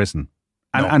has not risen.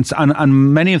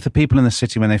 And many of the people in the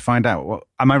city, when they find out,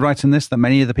 am I right in this, that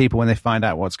many of the people, when they find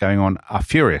out what's going on, are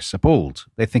furious, appalled.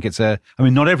 They think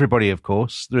not everybody, of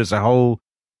course. There is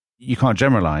you can't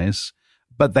generalize,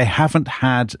 but they haven't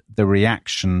had the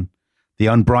reaction, the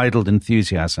unbridled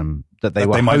enthusiasm that they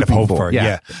might have hoped for.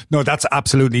 Yeah. No, that's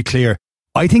absolutely clear.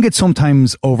 I think it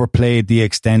sometimes overplayed the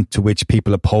extent to which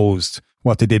people opposed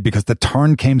what they did, because the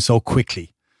turn came so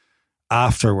quickly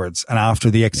afterwards and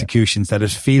after the executions that it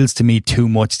feels to me too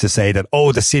much to say that,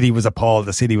 the city was appalled,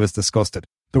 the city was disgusted.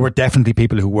 There were definitely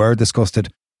people who were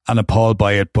disgusted and appalled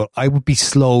by it, but I would be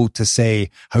slow to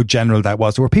say how general that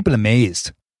was. There were people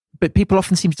amazed. But people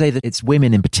often seem to say that it's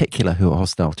women in particular who are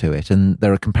hostile to it, and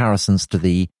there are comparisons to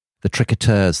the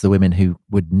tricoteurs, the women who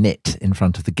would knit in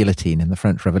front of the guillotine in the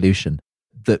French Revolution,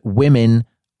 that women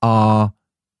are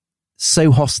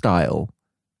so hostile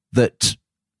that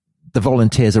the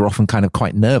volunteers are often kind of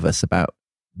quite nervous about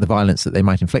the violence that they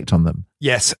might inflict on them.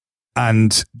 Yes.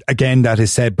 And again, that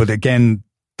is said, but again,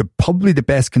 probably the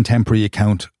best contemporary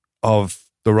account of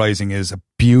the Rising is a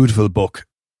beautiful book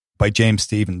by James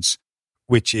Stephens,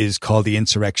 which is called The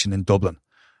Insurrection in Dublin.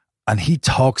 And he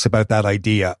talks about that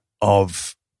idea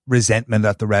of resentment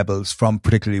at the rebels from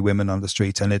particularly women on the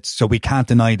streets. And so we can't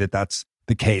deny that that's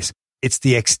the case. It's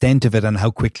the extent of it and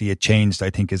how quickly it changed, I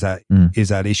think, is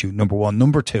that issue. Number one.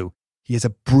 Number two, he has a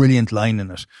brilliant line in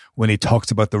it when he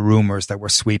talks about the rumours that were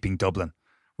sweeping Dublin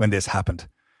when this happened.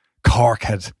 Cork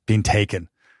had been taken.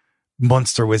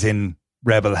 Munster was in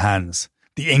rebel hands.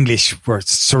 The English were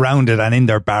surrounded and in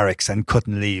their barracks and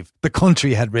couldn't leave. The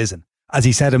country had risen. As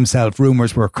he said himself,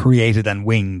 rumours were created and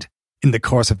winged in the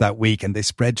course of that week, and they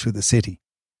spread through the city.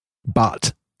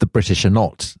 But the British are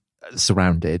not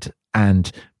surrounded,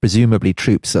 and presumably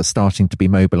troops are starting to be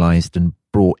mobilised and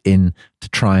brought in to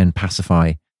try and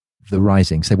pacify the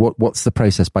Rising. So what's the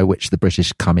process by which the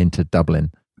British come into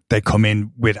Dublin? They come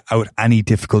in without any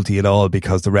difficulty at all,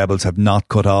 because the rebels have not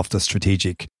cut off the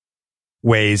strategic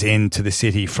ways into the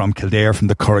city from Kildare, from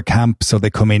the Curragh camp. So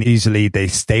they come in easily. They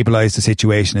stabilise the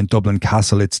situation in Dublin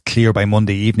Castle. It's clear by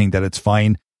Monday evening that it's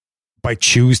fine. By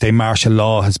Tuesday, martial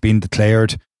law has been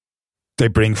declared. They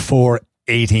bring 4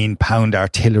 18-pound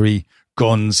artillery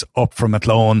guns up from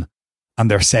Athlone,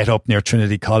 and they're set up near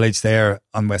Trinity College there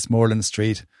on Westmoreland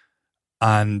Street.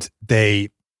 And they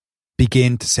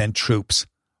begin to send troops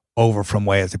over from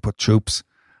Wales. They put troops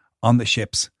on the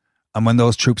ships. And when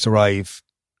those troops arrive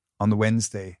on the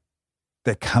Wednesday,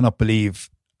 they cannot believe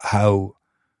how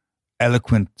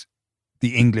eloquent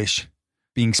the English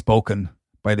being spoken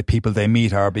by the people they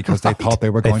meet are, because they thought they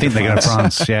were going to France. They think they're going to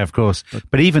France, yeah, of course.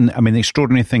 But even, the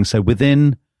extraordinary thing, so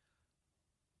within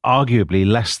arguably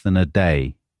less than a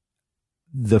day,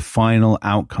 the final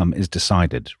outcome is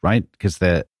decided, right? Because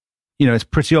it's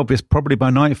pretty obvious, probably by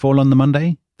nightfall on the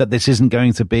Monday, that this isn't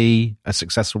going to be a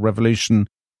successful revolution,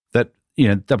 that,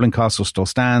 Dublin Castle still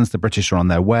stands, the British are on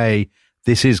their way,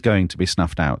 this is going to be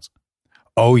snuffed out.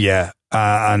 Oh, yeah.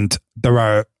 And there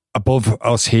are, above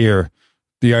us here,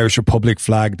 the Irish Republic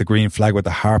flag, the green flag with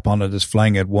the harp on it, is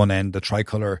flying at one end. The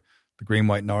tricolour, the green,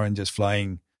 white and orange, is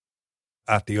flying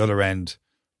at the other end.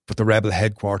 But the rebel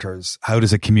headquarters, how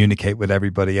does it communicate with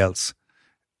everybody else?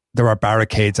 There are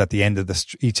barricades at the end of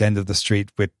each end of the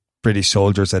street with British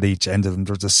soldiers at each end of them.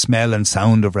 There's a smell and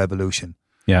sound of revolution.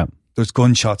 Yeah. There's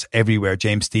gunshots everywhere.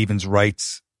 James Stephens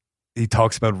he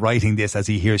talks about writing this as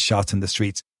he hears shots in the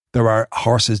streets. There are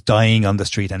horses dying on the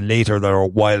street, and later there are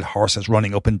wild horses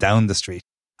running up and down the street.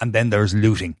 And then there's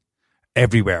looting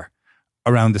everywhere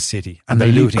around the city. And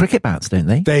they loot cricket bats, don't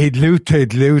they? They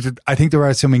looted. I think there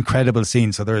are some incredible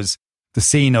scenes. So there's the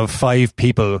scene of 5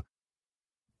 people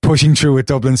pushing through a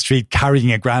Dublin street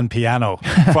carrying a grand piano,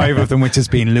 5 of them which has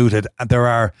been looted. And there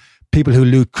are people who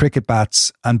loot cricket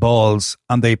bats and balls,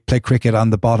 and they play cricket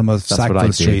on the bottom of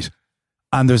Sackville Street.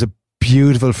 And there's a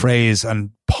beautiful phrase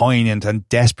and poignant and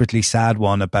desperately sad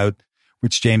one about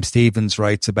which James Stephens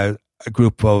writes about a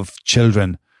group of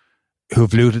children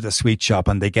who've looted a sweet shop,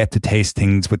 and they get to taste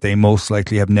things but they most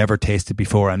likely have never tasted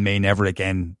before and may never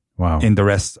again in the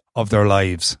rest of their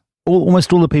lives.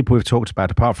 Almost all the people we've talked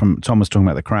about, apart from Thomas talking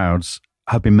about the crowds,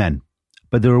 have been men.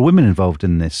 But there are women involved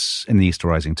in the Easter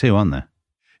Rising too, aren't there?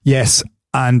 Yes,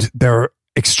 and they're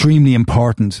extremely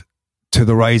important to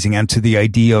the Rising and to the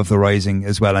idea of the Rising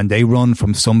as well. And they run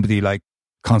from somebody like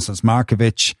Constance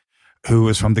Markievicz, who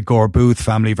was from the Gore Booth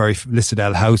family, very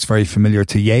Lissadell House, very familiar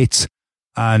to Yeats.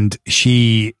 And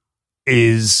she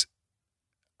is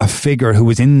a figure who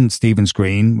was in Stephen's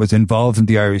Green, was involved in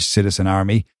the Irish Citizen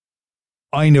Army.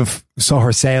 I saw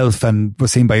herself and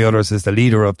was seen by others as the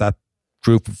leader of that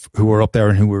group who were up there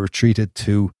and who were retreated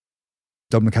to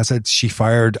Dublin Castle. She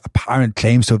fired apparent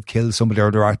claims to have killed somebody,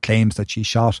 or there are claims that she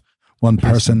shot one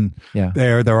person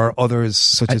there. There are others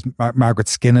such as Margaret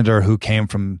Skinner, who came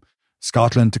from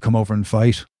Scotland to come over and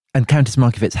fight. And Countess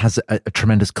Markievicz has a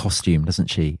tremendous costume, doesn't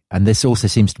she? And this also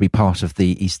seems to be part of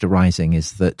the Easter Rising,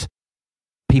 is that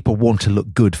people want to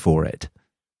look good for it.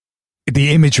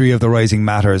 The imagery of the Rising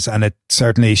matters, and it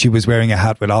certainly, she was wearing a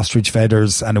hat with ostrich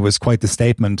feathers, and it was quite the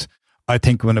statement, I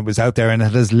think, when it was out there. And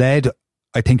it has led,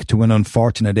 I think, to an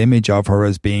unfortunate image of her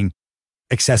as being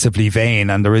excessively vain,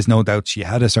 and there is no doubt she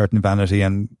had a certain vanity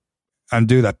and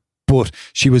do that. But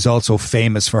she was also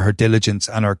famous for her diligence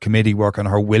and her committee work and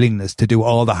her willingness to do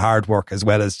all the hard work, as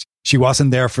well as she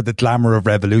wasn't there for the glamour of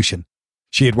revolution.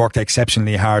 She had worked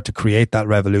exceptionally hard to create that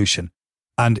revolution.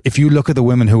 And if you look at the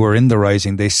women who were in the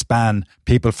Rising, they span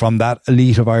people from that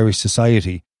elite of Irish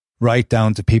society right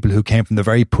down to people who came from the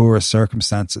very poorest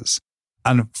circumstances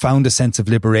and found a sense of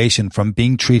liberation from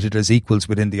being treated as equals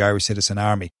within the Irish Citizen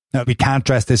Army. Now, we can't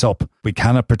dress this up. We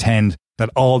cannot pretend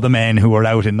that all the men who were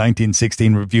out in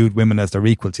 1916 reviewed women as their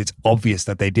equals. It's obvious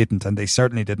that they didn't, and they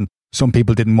certainly didn't. Some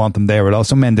people didn't want them there at all.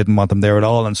 Some men didn't want them there at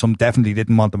all, and some definitely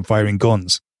didn't want them firing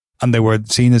guns. And they were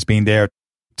seen as being there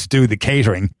to do the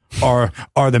catering or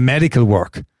the medical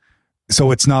work.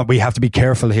 So it's not, we have to be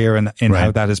careful here in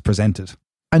how that is presented.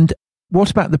 And what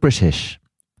about the British?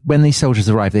 When these soldiers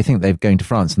arrive, they think they're going to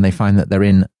France, and they find that they're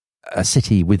in a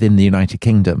city within the United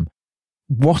Kingdom.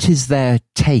 What is their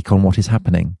take on what is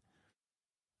happening?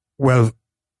 Well,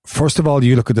 first of all,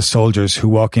 you look at the soldiers who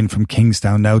walk in from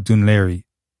Kingstown, now Dunleary,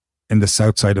 in the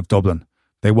south side of Dublin.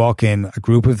 They walk in, a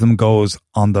group of them goes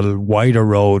on the wider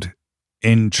road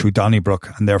in through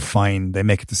Donnybrook, and they're fine. They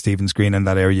make it to Stephen's Green in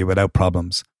that area without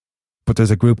problems. But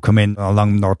there's a group come in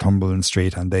along Northumberland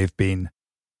Street, and they've been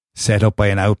set up by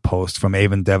an outpost from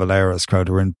Avon de Valera's crowd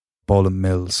who are in Bolam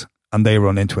Mills, and they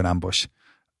run into an ambush.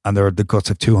 And there are the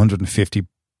guts of 250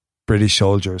 British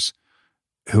soldiers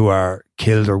who are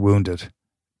killed or wounded,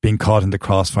 being caught in the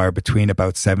crossfire between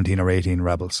about 17 or 18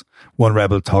 rebels. One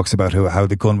rebel talks about how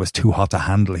the gun was too hot to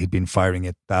handle. He'd been firing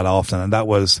it that often, and that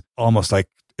was almost like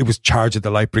it was Charge of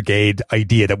the Light Brigade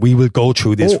idea that we will go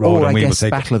through this road and we will take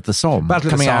Battle of the Somme,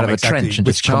 coming out of a trench and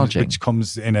discharging, which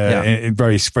comes in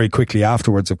very, very quickly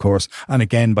afterwards, of course. And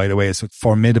again, by the way, it's a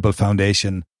formidable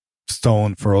foundation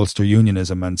stone for Ulster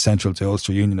Unionism and central to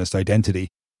Ulster Unionist identity.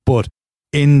 But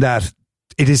in that,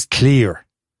 it is clear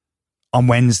on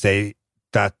Wednesday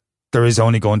that there is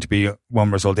only going to be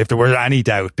one result. If there were any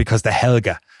doubt, because the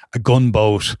Helga, a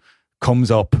gunboat,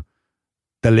 comes up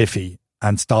the Liffey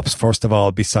and stops, first of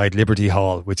all, beside Liberty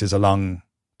Hall, which is along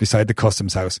beside the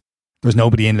Customs House. There's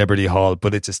nobody in Liberty Hall,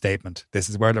 but it's a statement. This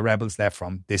is where the rebels left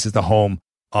from. This is the home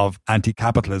of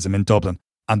anti-capitalism in Dublin,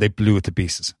 and they blew it to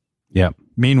pieces. Yeah.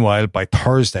 Meanwhile, by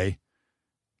Thursday,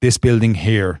 this building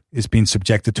here is being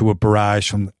subjected to a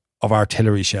barrage of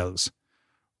artillery shells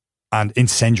and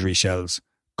incendiary shells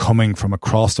coming from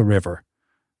across the river.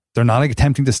 They're not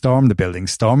attempting to storm the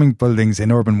buildings. Storming buildings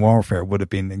in urban warfare would have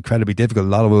been incredibly difficult. A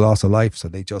lot of loss of life. So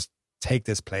they just take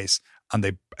this place and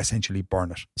they essentially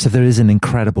burn it. So there is an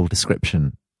incredible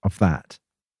description of that.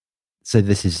 So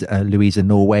this is Louisa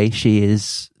Norway. She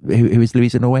is, who is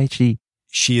Louisa Norway? She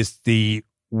is the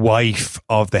wife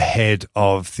of the head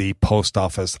of the post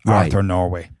office, Right. Arthur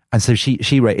Norway. And so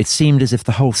she wrote, it seemed as if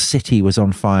the whole city was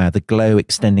on fire, the glow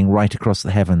extending right across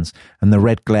the heavens and the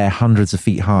red glare hundreds of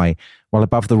feet high, while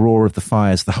above the roar of the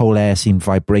fires, the whole air seemed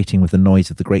vibrating with the noise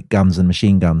of the great guns and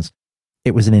machine guns.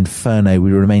 It was an inferno.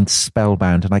 We remained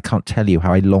spellbound, and I can't tell you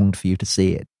how I longed for you to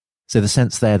see it. So the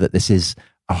sense there that this is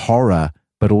a horror,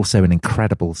 but also an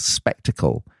incredible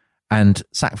spectacle. And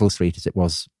Sackville Street, as it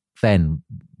was then,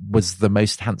 was the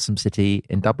most handsome city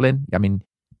in Dublin. I mean,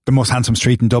 the most handsome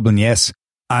street in Dublin, yes.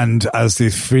 And as the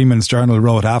Freeman's Journal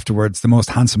wrote afterwards, the most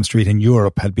handsome street in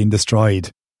Europe had been destroyed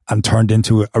and turned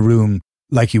into a room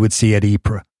like you would see at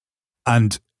Ypres.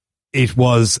 And it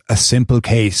was a simple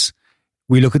case.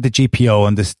 We look at the GPO,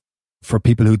 and this, for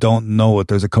people who don't know it,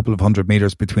 there's a couple of 100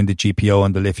 meters between the GPO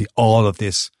and the Liffey. All of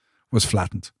this was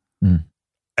flattened.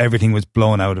 Everything was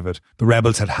blown out of it. The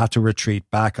rebels had to retreat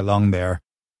back along there.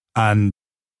 And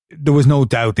there was no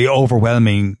doubt the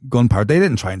overwhelming gunpowder. They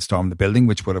didn't try and storm the building,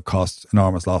 which would have cost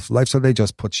enormous loss of life. So they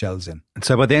just put shells in.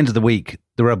 So by the end of the week,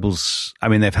 the rebels, I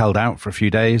mean, they've held out for a few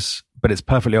days, but it's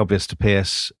perfectly obvious to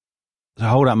Pearse to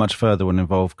hold out much further would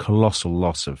involve colossal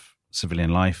loss of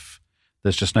civilian life.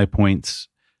 There's just no point.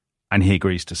 And he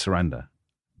agrees to surrender.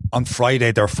 On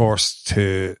Friday, they're forced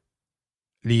to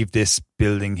leave this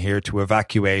building here to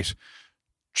evacuate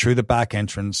through the back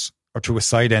entrance or through a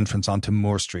side entrance onto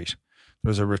Moore Street.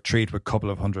 There's a retreat with a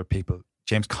couple of 100 people.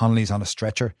 James Connolly's on a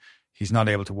stretcher. He's not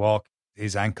able to walk.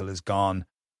 His ankle is gone.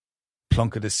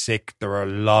 Plunkett is sick. There are a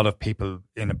lot of people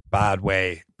in a bad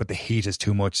way, but the heat is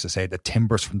too much to say. The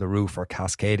timbers from the roof are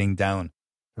cascading down.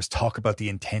 There's talk about the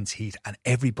intense heat, and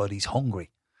everybody's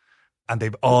hungry. And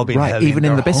they've all been held even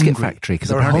in the biscuit hungry. factory,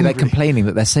 because apparently they're complaining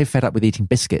that they're so fed up with eating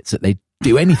biscuits that they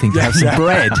do anything to have some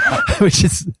bread, which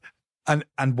is...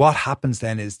 And what happens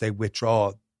then is they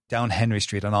withdraw down Henry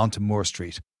Street and onto Moore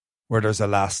Street, where there's a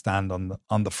last stand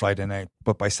on the Friday night.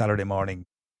 But by Saturday morning,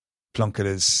 Plunkett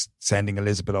is sending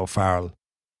Elizabeth O'Farrell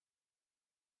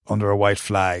under a white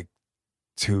flag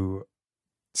to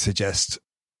suggest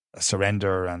a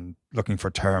surrender and looking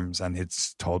for terms, and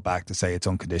it's told back to say it's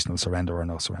unconditional surrender or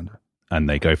no surrender. And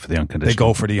they go for the unconditional. They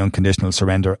go for the unconditional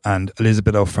surrender, and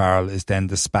Elizabeth O'Farrell is then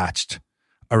dispatched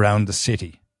around the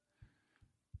city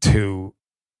to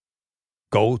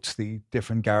go to the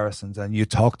different garrisons. And you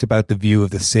talked about the view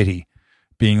of the city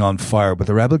being on fire, but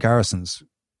the rebel garrisons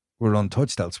were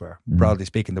untouched elsewhere. Broadly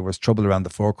speaking, there was trouble around the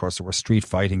forecourts. There was street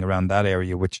fighting around that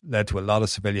area, which led to a lot of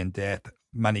civilian death,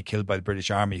 many killed by the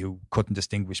British Army who couldn't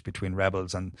distinguish between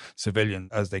rebels and civilian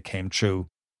as they came through.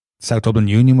 South Dublin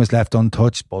Union was left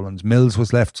untouched. Boland's Mills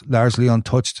was left largely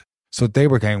untouched. So they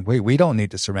were going, wait, we don't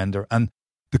need to surrender. And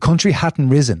the country hadn't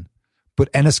risen,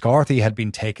 but Enniscorthy had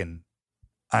been taken.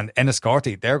 And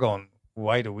Enniscorthy, they're going,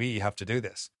 why do we have to do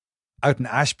this? Out in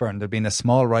Ashburn, there'd been a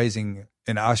small rising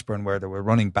in Ashburn where they were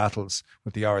running battles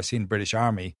with the RSC and British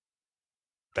Army.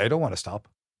 They don't want to stop.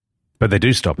 But they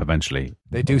do stop eventually.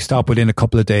 They do stop within a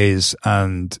couple of days,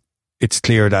 and it's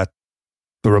clear that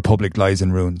the Republic lies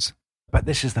in ruins. But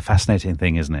this is the fascinating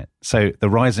thing, isn't it? So the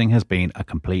Rising has been a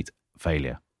complete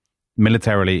failure.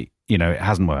 Militarily, it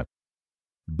hasn't worked.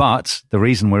 But the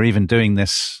reason we're even doing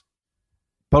this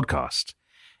podcast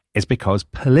is because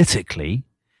politically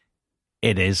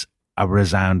it is a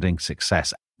resounding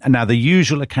success. And now the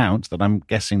usual account that I'm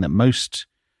guessing that most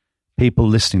people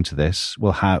listening to this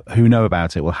will have, who know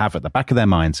about it, will have at the back of their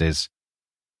minds is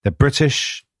the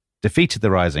British defeated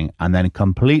the Rising and then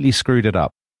completely screwed it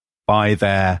up by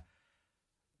their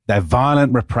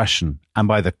violent repression and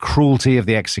by the cruelty of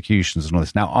the executions and all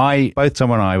this. Now, both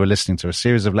Tom and I were listening to a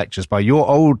series of lectures by your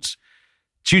old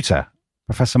tutor,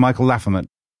 Professor Michael Lapham at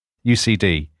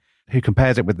UCD, who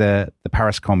compared it with the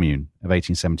Paris Commune of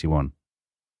 1871.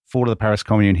 For the Paris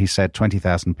Commune, he said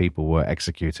 20,000 people were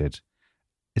executed.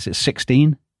 Is it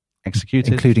 16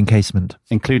 executed? Including Casement.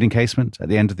 Including Casement at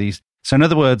the end of these. So in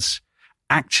other words,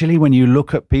 actually, when you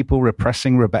look at people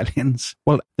repressing rebellions,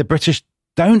 well, the British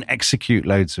don't execute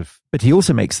loads of... But he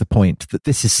also makes the point that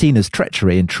this is seen as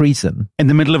treachery and treason. In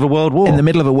the middle of a world war. In the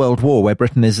middle of a world war where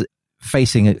Britain is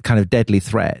facing a kind of deadly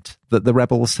threat, that the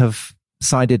rebels have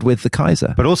sided with the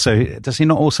Kaiser. But also, does he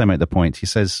not also make the point? He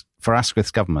says, for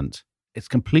Asquith's government, it's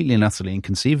completely and utterly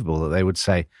inconceivable that they would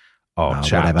say,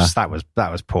 chaps, that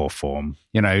was poor form.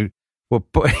 The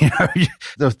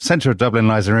centre of Dublin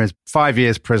lies in 5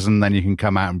 years prison, then you can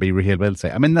come out and be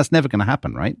rehabilitated. I mean, that's never going to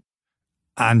happen, right?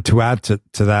 And to add to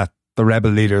that, the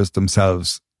rebel leaders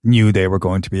themselves knew they were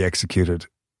going to be executed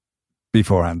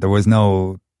beforehand. There was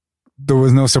no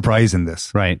surprise in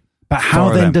this. Right. But how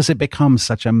then does it become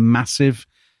such a massive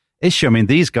issue? I mean,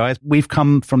 these guys, we've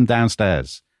come from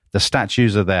downstairs. The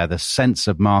statues are there, the sense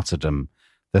of martyrdom,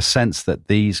 the sense that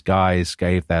these guys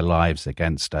gave their lives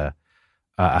against a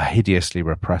a hideously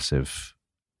repressive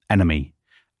enemy,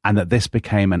 and that this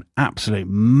became an absolute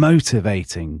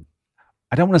motivating,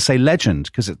 I don't want to say legend,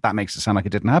 because that makes it sound like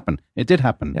it didn't happen. It did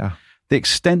happen. Yeah. The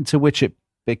extent to which it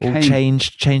became... All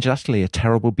changed utterly. A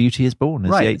terrible beauty is born,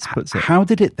 as Yeats puts it. How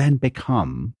did it then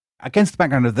become, against the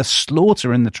background of the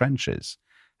slaughter in the trenches,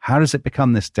 how does it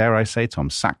become this, dare I say, Tom,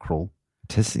 sacral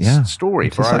story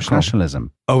for Irish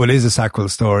nationalism? Oh, it is a sacral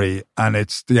story, and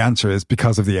the answer is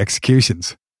because of the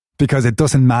executions. Because it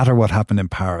doesn't matter what happened in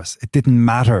Paris. It didn't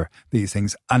matter, these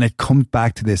things. And it comes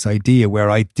back to this idea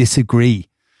where I disagree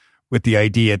with the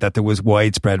idea that there was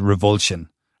widespread revulsion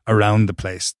around the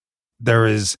place. There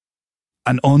is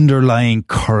an underlying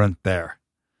current there,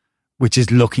 which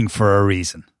is looking for a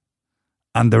reason.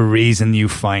 And the reason you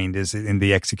find is in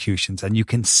the executions. And you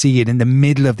can see it in the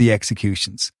middle of the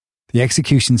executions. The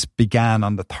executions began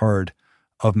on the 3rd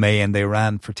of May and they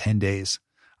ran for 10 days.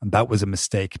 And that was a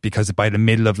mistake, because by the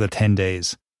middle of the 10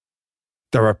 days,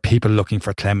 there are people looking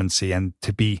for clemency. And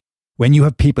when you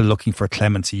have people looking for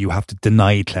clemency, you have to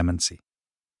deny clemency.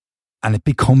 And it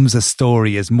becomes a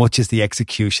story as much as the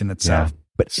execution itself.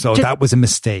 Yeah. That was a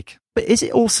mistake. But is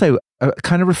it also a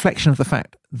kind of reflection of the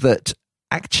fact that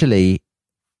actually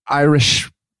Irish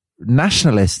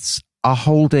nationalists are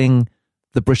holding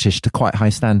the British to quite high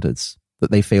standards that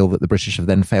they feel that the British have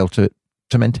then failed to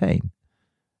maintain?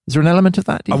 Is there an element of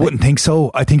that? I wouldn't think so.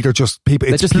 I think they're just people.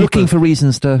 They're just looking for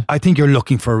reasons to... I think you're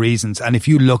looking for reasons. And if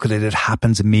you look at it, it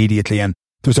happens immediately. And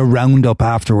there's a roundup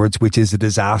afterwards, which is a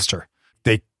disaster.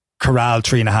 They corral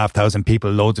 3,500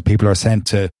 people. Loads of people are sent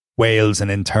to Wales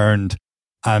and interned.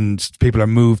 And people are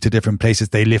moved to different places.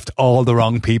 They lift all the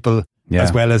wrong people,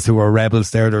 as well as who are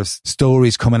rebels there. There's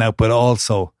stories coming out. But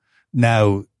also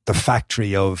now the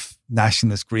factory of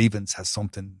nationalist grievance has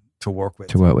something to work with.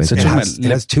 So it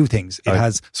has two things. It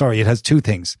has two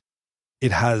things.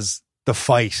 It has the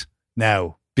fight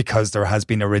now because there has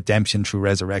been a redemption through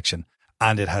resurrection,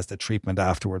 and it has the treatment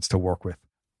afterwards to work with.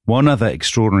 One other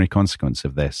extraordinary consequence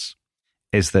of this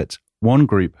is that one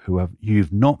group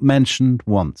you've not mentioned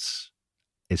once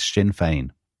is Sinn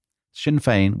Féin. Sinn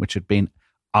Féin, which had been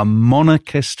a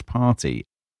monarchist party.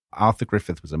 Arthur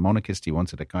Griffith was a monarchist. He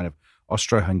wanted a kind of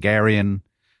Austro-Hungarian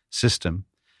system.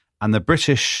 And the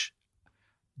British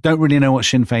don't really know what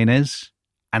Sinn Féin is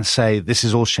and say, this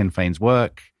is all Sinn Féin's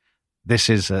work. This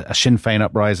is a Sinn Féin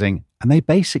uprising. And they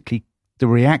basically, the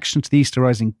reaction to the Easter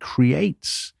Rising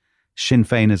creates Sinn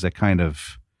Féin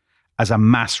as a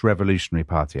mass revolutionary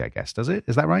party, I guess. Does it?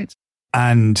 Is that right?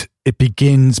 And it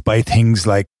begins by things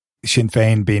like Sinn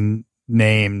Féin being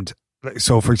named.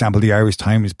 So, for example, the Irish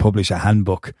Times publish a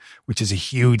handbook, which is a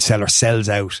huge seller, sells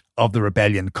out of the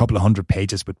rebellion, a couple of 100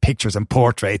 pages with pictures and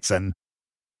portraits and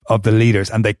of the leaders,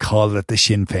 and they call it the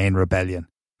Sinn Féin Rebellion.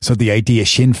 So the idea,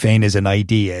 Sinn Féin is an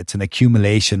idea. It's an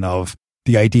accumulation of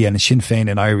the idea, and Sinn Féin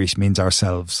in Irish means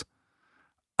ourselves.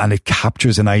 And it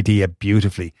captures an idea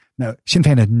beautifully. Now, Sinn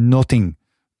Féin had nothing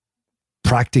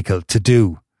practical to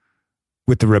do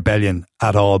with the rebellion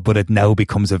at all, but it now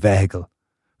becomes a vehicle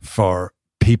for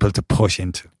people to push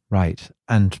into. Right.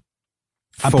 And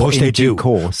push they do.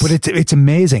 Course. But it's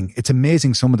amazing. It's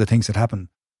amazing some of the things that happen.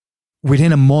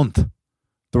 Within a month,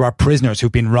 there are prisoners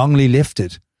who've been wrongly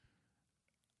lifted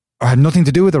or had nothing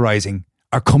to do with the rising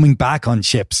are coming back on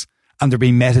ships, and they're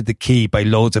being met at the quay by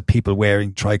loads of people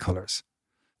wearing tricolours.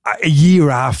 A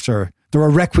year after, there are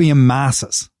requiem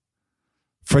masses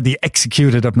for the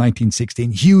executed of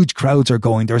 1916. Huge crowds are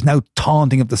going. There's now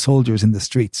taunting of the soldiers in the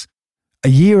streets. A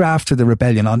year after the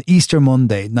rebellion, on Easter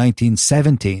Monday,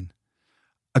 1917,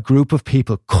 a group of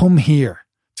people come here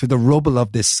to the rubble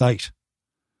of this site,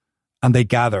 and they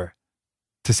gather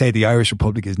to say the Irish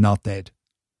Republic is not dead,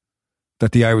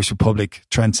 that the Irish Republic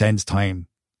transcends time,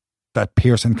 that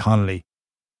Pearson Connolly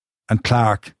and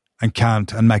Clark and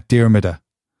Kant and McDiarmid,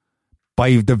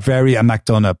 and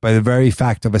MacDonagh, by the very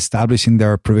fact of establishing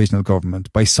their provisional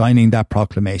government, by signing that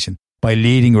proclamation, by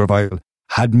leading revival,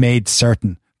 had made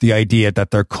certain the idea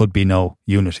that there could be no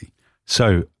unity.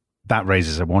 So that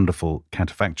raises a wonderful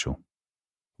counterfactual.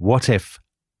 What if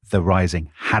the rising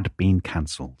had been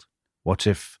cancelled? What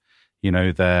if,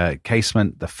 the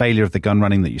casement, the failure of the gun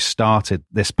running that you started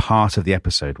this part of the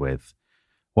episode with,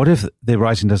 what if the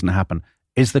rising doesn't happen?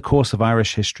 Is the course of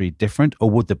Irish history different, or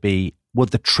would the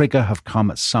trigger have come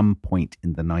at some point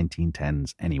in the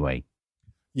 1910s anyway?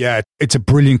 Yeah, it's a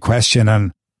brilliant question.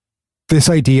 And this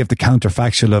idea of the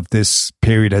counterfactual of this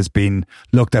period has been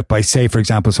looked at by, say, for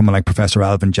example, someone like Professor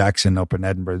Alvin Jackson up in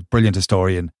Edinburgh, a brilliant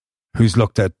historian, who's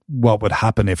looked at what would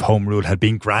happen if home rule had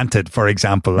been granted, for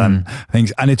example, and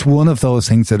things. And it's one of those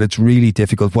things that it's really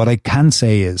difficult. What I can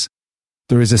say is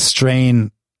there is a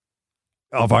strain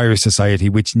of Irish society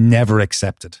which never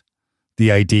accepted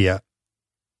the idea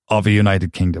of a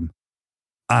United Kingdom.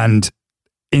 And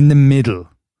in the middle,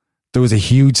 there was a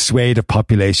huge swathe of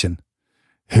population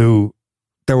who,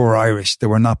 they were Irish, they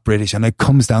were not British. And it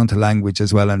comes down to language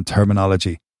as well and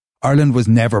terminology. Ireland was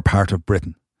never part of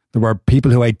Britain. There were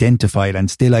people who identified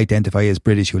and still identify as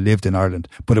British who lived in Ireland,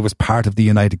 but it was part of the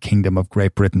United Kingdom of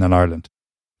Great Britain and Ireland.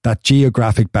 That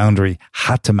geographic boundary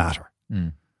had to matter.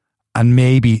 Mm. And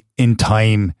maybe in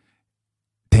time,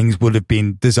 things would have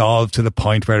been dissolved to the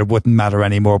point where it wouldn't matter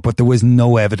anymore. But there was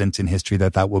no evidence in history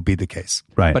that that would be the case.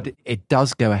 Right. But it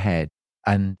does go ahead.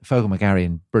 And Fergal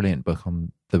McGarry, brilliant book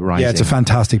on the Rising. Yeah, it's a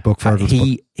fantastic book.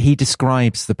 He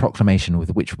describes the proclamation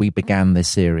with which we began this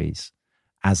series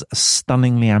as a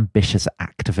stunningly ambitious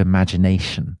act of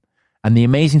imagination. And the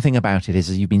amazing thing about it is,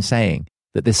 as you've been saying,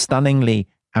 that this stunningly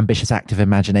ambitious act of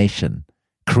imagination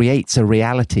creates a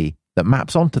reality that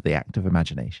maps onto the act of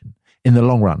imagination in the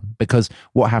long run. Because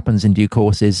what happens in due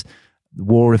course is the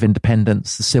War of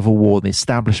Independence, the Civil War, the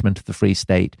establishment of the Free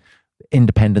State, the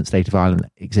independent state of Ireland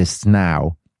that exists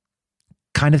now,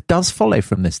 kind of does follow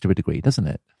from this to a degree, doesn't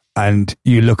it? And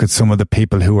you look at some of the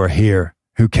people who are here,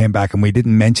 who came back, and we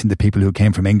didn't mention the people who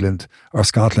came from England or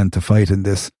Scotland to fight in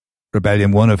this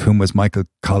rebellion, one of whom was Michael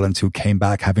Collins, who came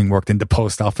back having worked in the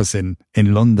post office in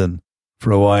London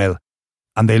for a while.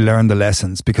 And they learned the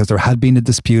lessons, because there had been a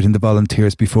dispute in the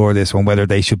volunteers before this on whether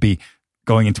they should be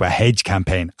going into a hedge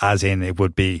campaign, as in it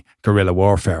would be guerrilla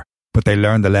warfare. But they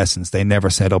learned the lessons. They never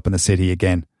set up in a city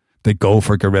again. They go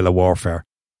for guerrilla warfare.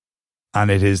 And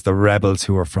it is the rebels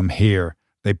who are from here.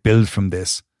 They build from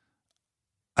this.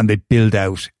 And they build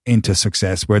out into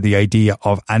success, where the idea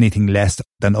of anything less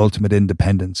than ultimate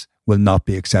independence will not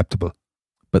be acceptable.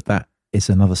 But that is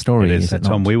another story, is it not?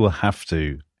 Tom, we will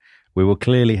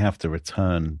clearly have to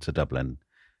return to Dublin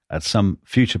at some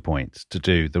future point to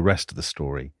do the rest of the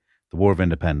story, the War of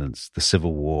Independence, the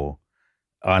Civil War,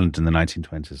 Ireland in the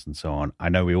 1920s and so on. I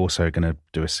know we're also going to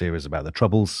do a series about the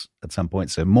Troubles at some point,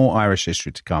 so more Irish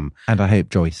history to come. And I hope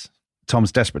Joyce.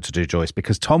 Tom's desperate to do Joyce,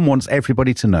 because Tom wants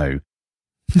everybody to know,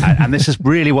 and this is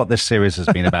really what this series has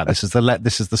been about. This is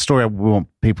the story we want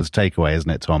people to take away, isn't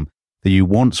it, Tom? That you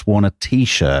once won a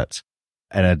T-shirt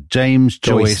and a James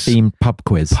Joyce themed pub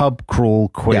crawl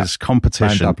quiz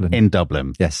competition in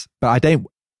Dublin. Yes, but I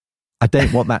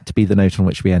don't want that to be the note on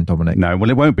which we end, Dominic. No, well,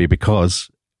 it won't be, because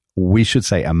we should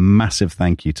say a massive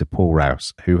thank you to Paul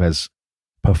Rouse, who has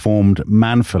performed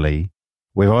manfully.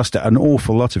 We've asked an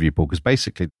awful lot of you, Paul, because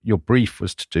basically your brief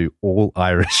was to do all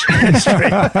Irish history.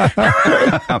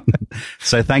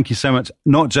 So thank you so much,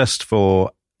 not just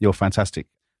for your fantastic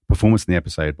performance in the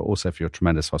episode, but also for your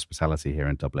tremendous hospitality here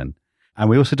in Dublin. And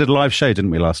we also did a live show,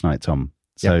 didn't we, last night, Tom?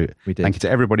 So we did. Thank you to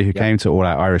everybody who came, to all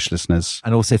our Irish listeners.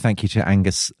 And also thank you to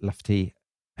Angus Lufty,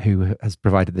 who has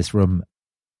provided this room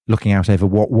looking out over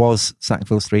what was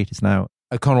Sackville Street, is now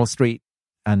O'Connell Street.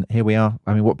 And here we are.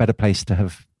 I mean, what better place to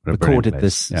have recorded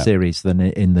this series than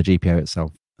in the GPO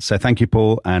itself. So thank you,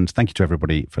 Paul, and thank you to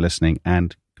everybody for listening,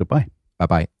 and goodbye.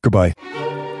 Bye-bye. Goodbye.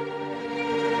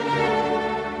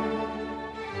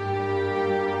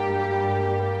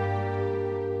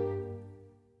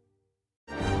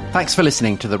 Thanks for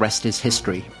listening to The Rest is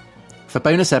History. For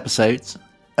bonus episodes,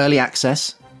 early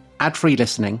access, ad-free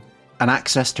listening, and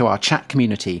access to our chat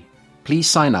community, please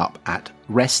sign up at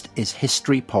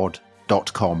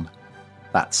restishistorypod.com.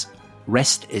 That's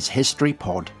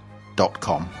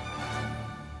restishistorypod.com.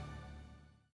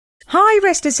 Hi,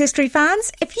 Rest is History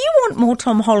fans. If you want more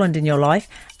Tom Holland in your life,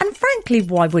 and frankly,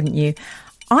 why wouldn't you?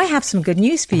 I have some good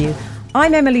news for you.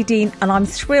 I'm Emily Dean, and I'm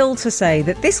thrilled to say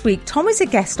that this week Tom is a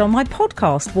guest on my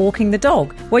podcast, Walking the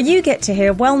Dog, where you get to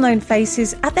hear well-known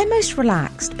faces at their most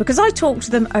relaxed, because I talk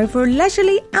to them over a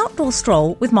leisurely outdoor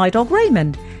stroll with my dog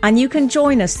Raymond. And you can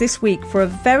join us this week for a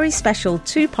very special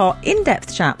 2-part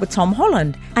in-depth chat with Tom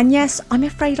Holland. And yes, I'm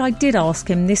afraid I did ask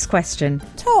him this question.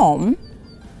 Tom,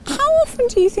 how often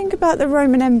do you think about the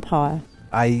Roman Empire?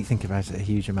 I think about it a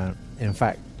huge amount. In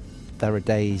fact, there are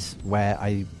days where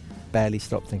I barely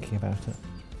stop thinking about it.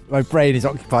 My brain is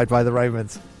occupied by the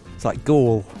Romans. It's like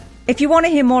Gaul. If you want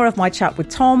to hear more of my chat with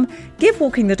Tom, give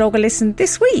Walking the Dog a listen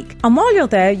this week. And while you're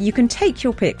there, you can take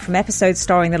your pick from episodes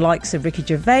starring the likes of Ricky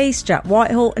Gervais, Jack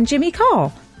Whitehall and Jimmy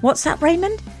Carr. What's that,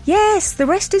 Raymond? Yes, The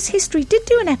Rest is History did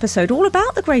do an episode all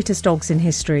about the greatest dogs in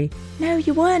history. No,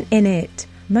 you weren't in it.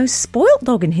 Most spoilt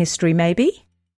dog in history, maybe.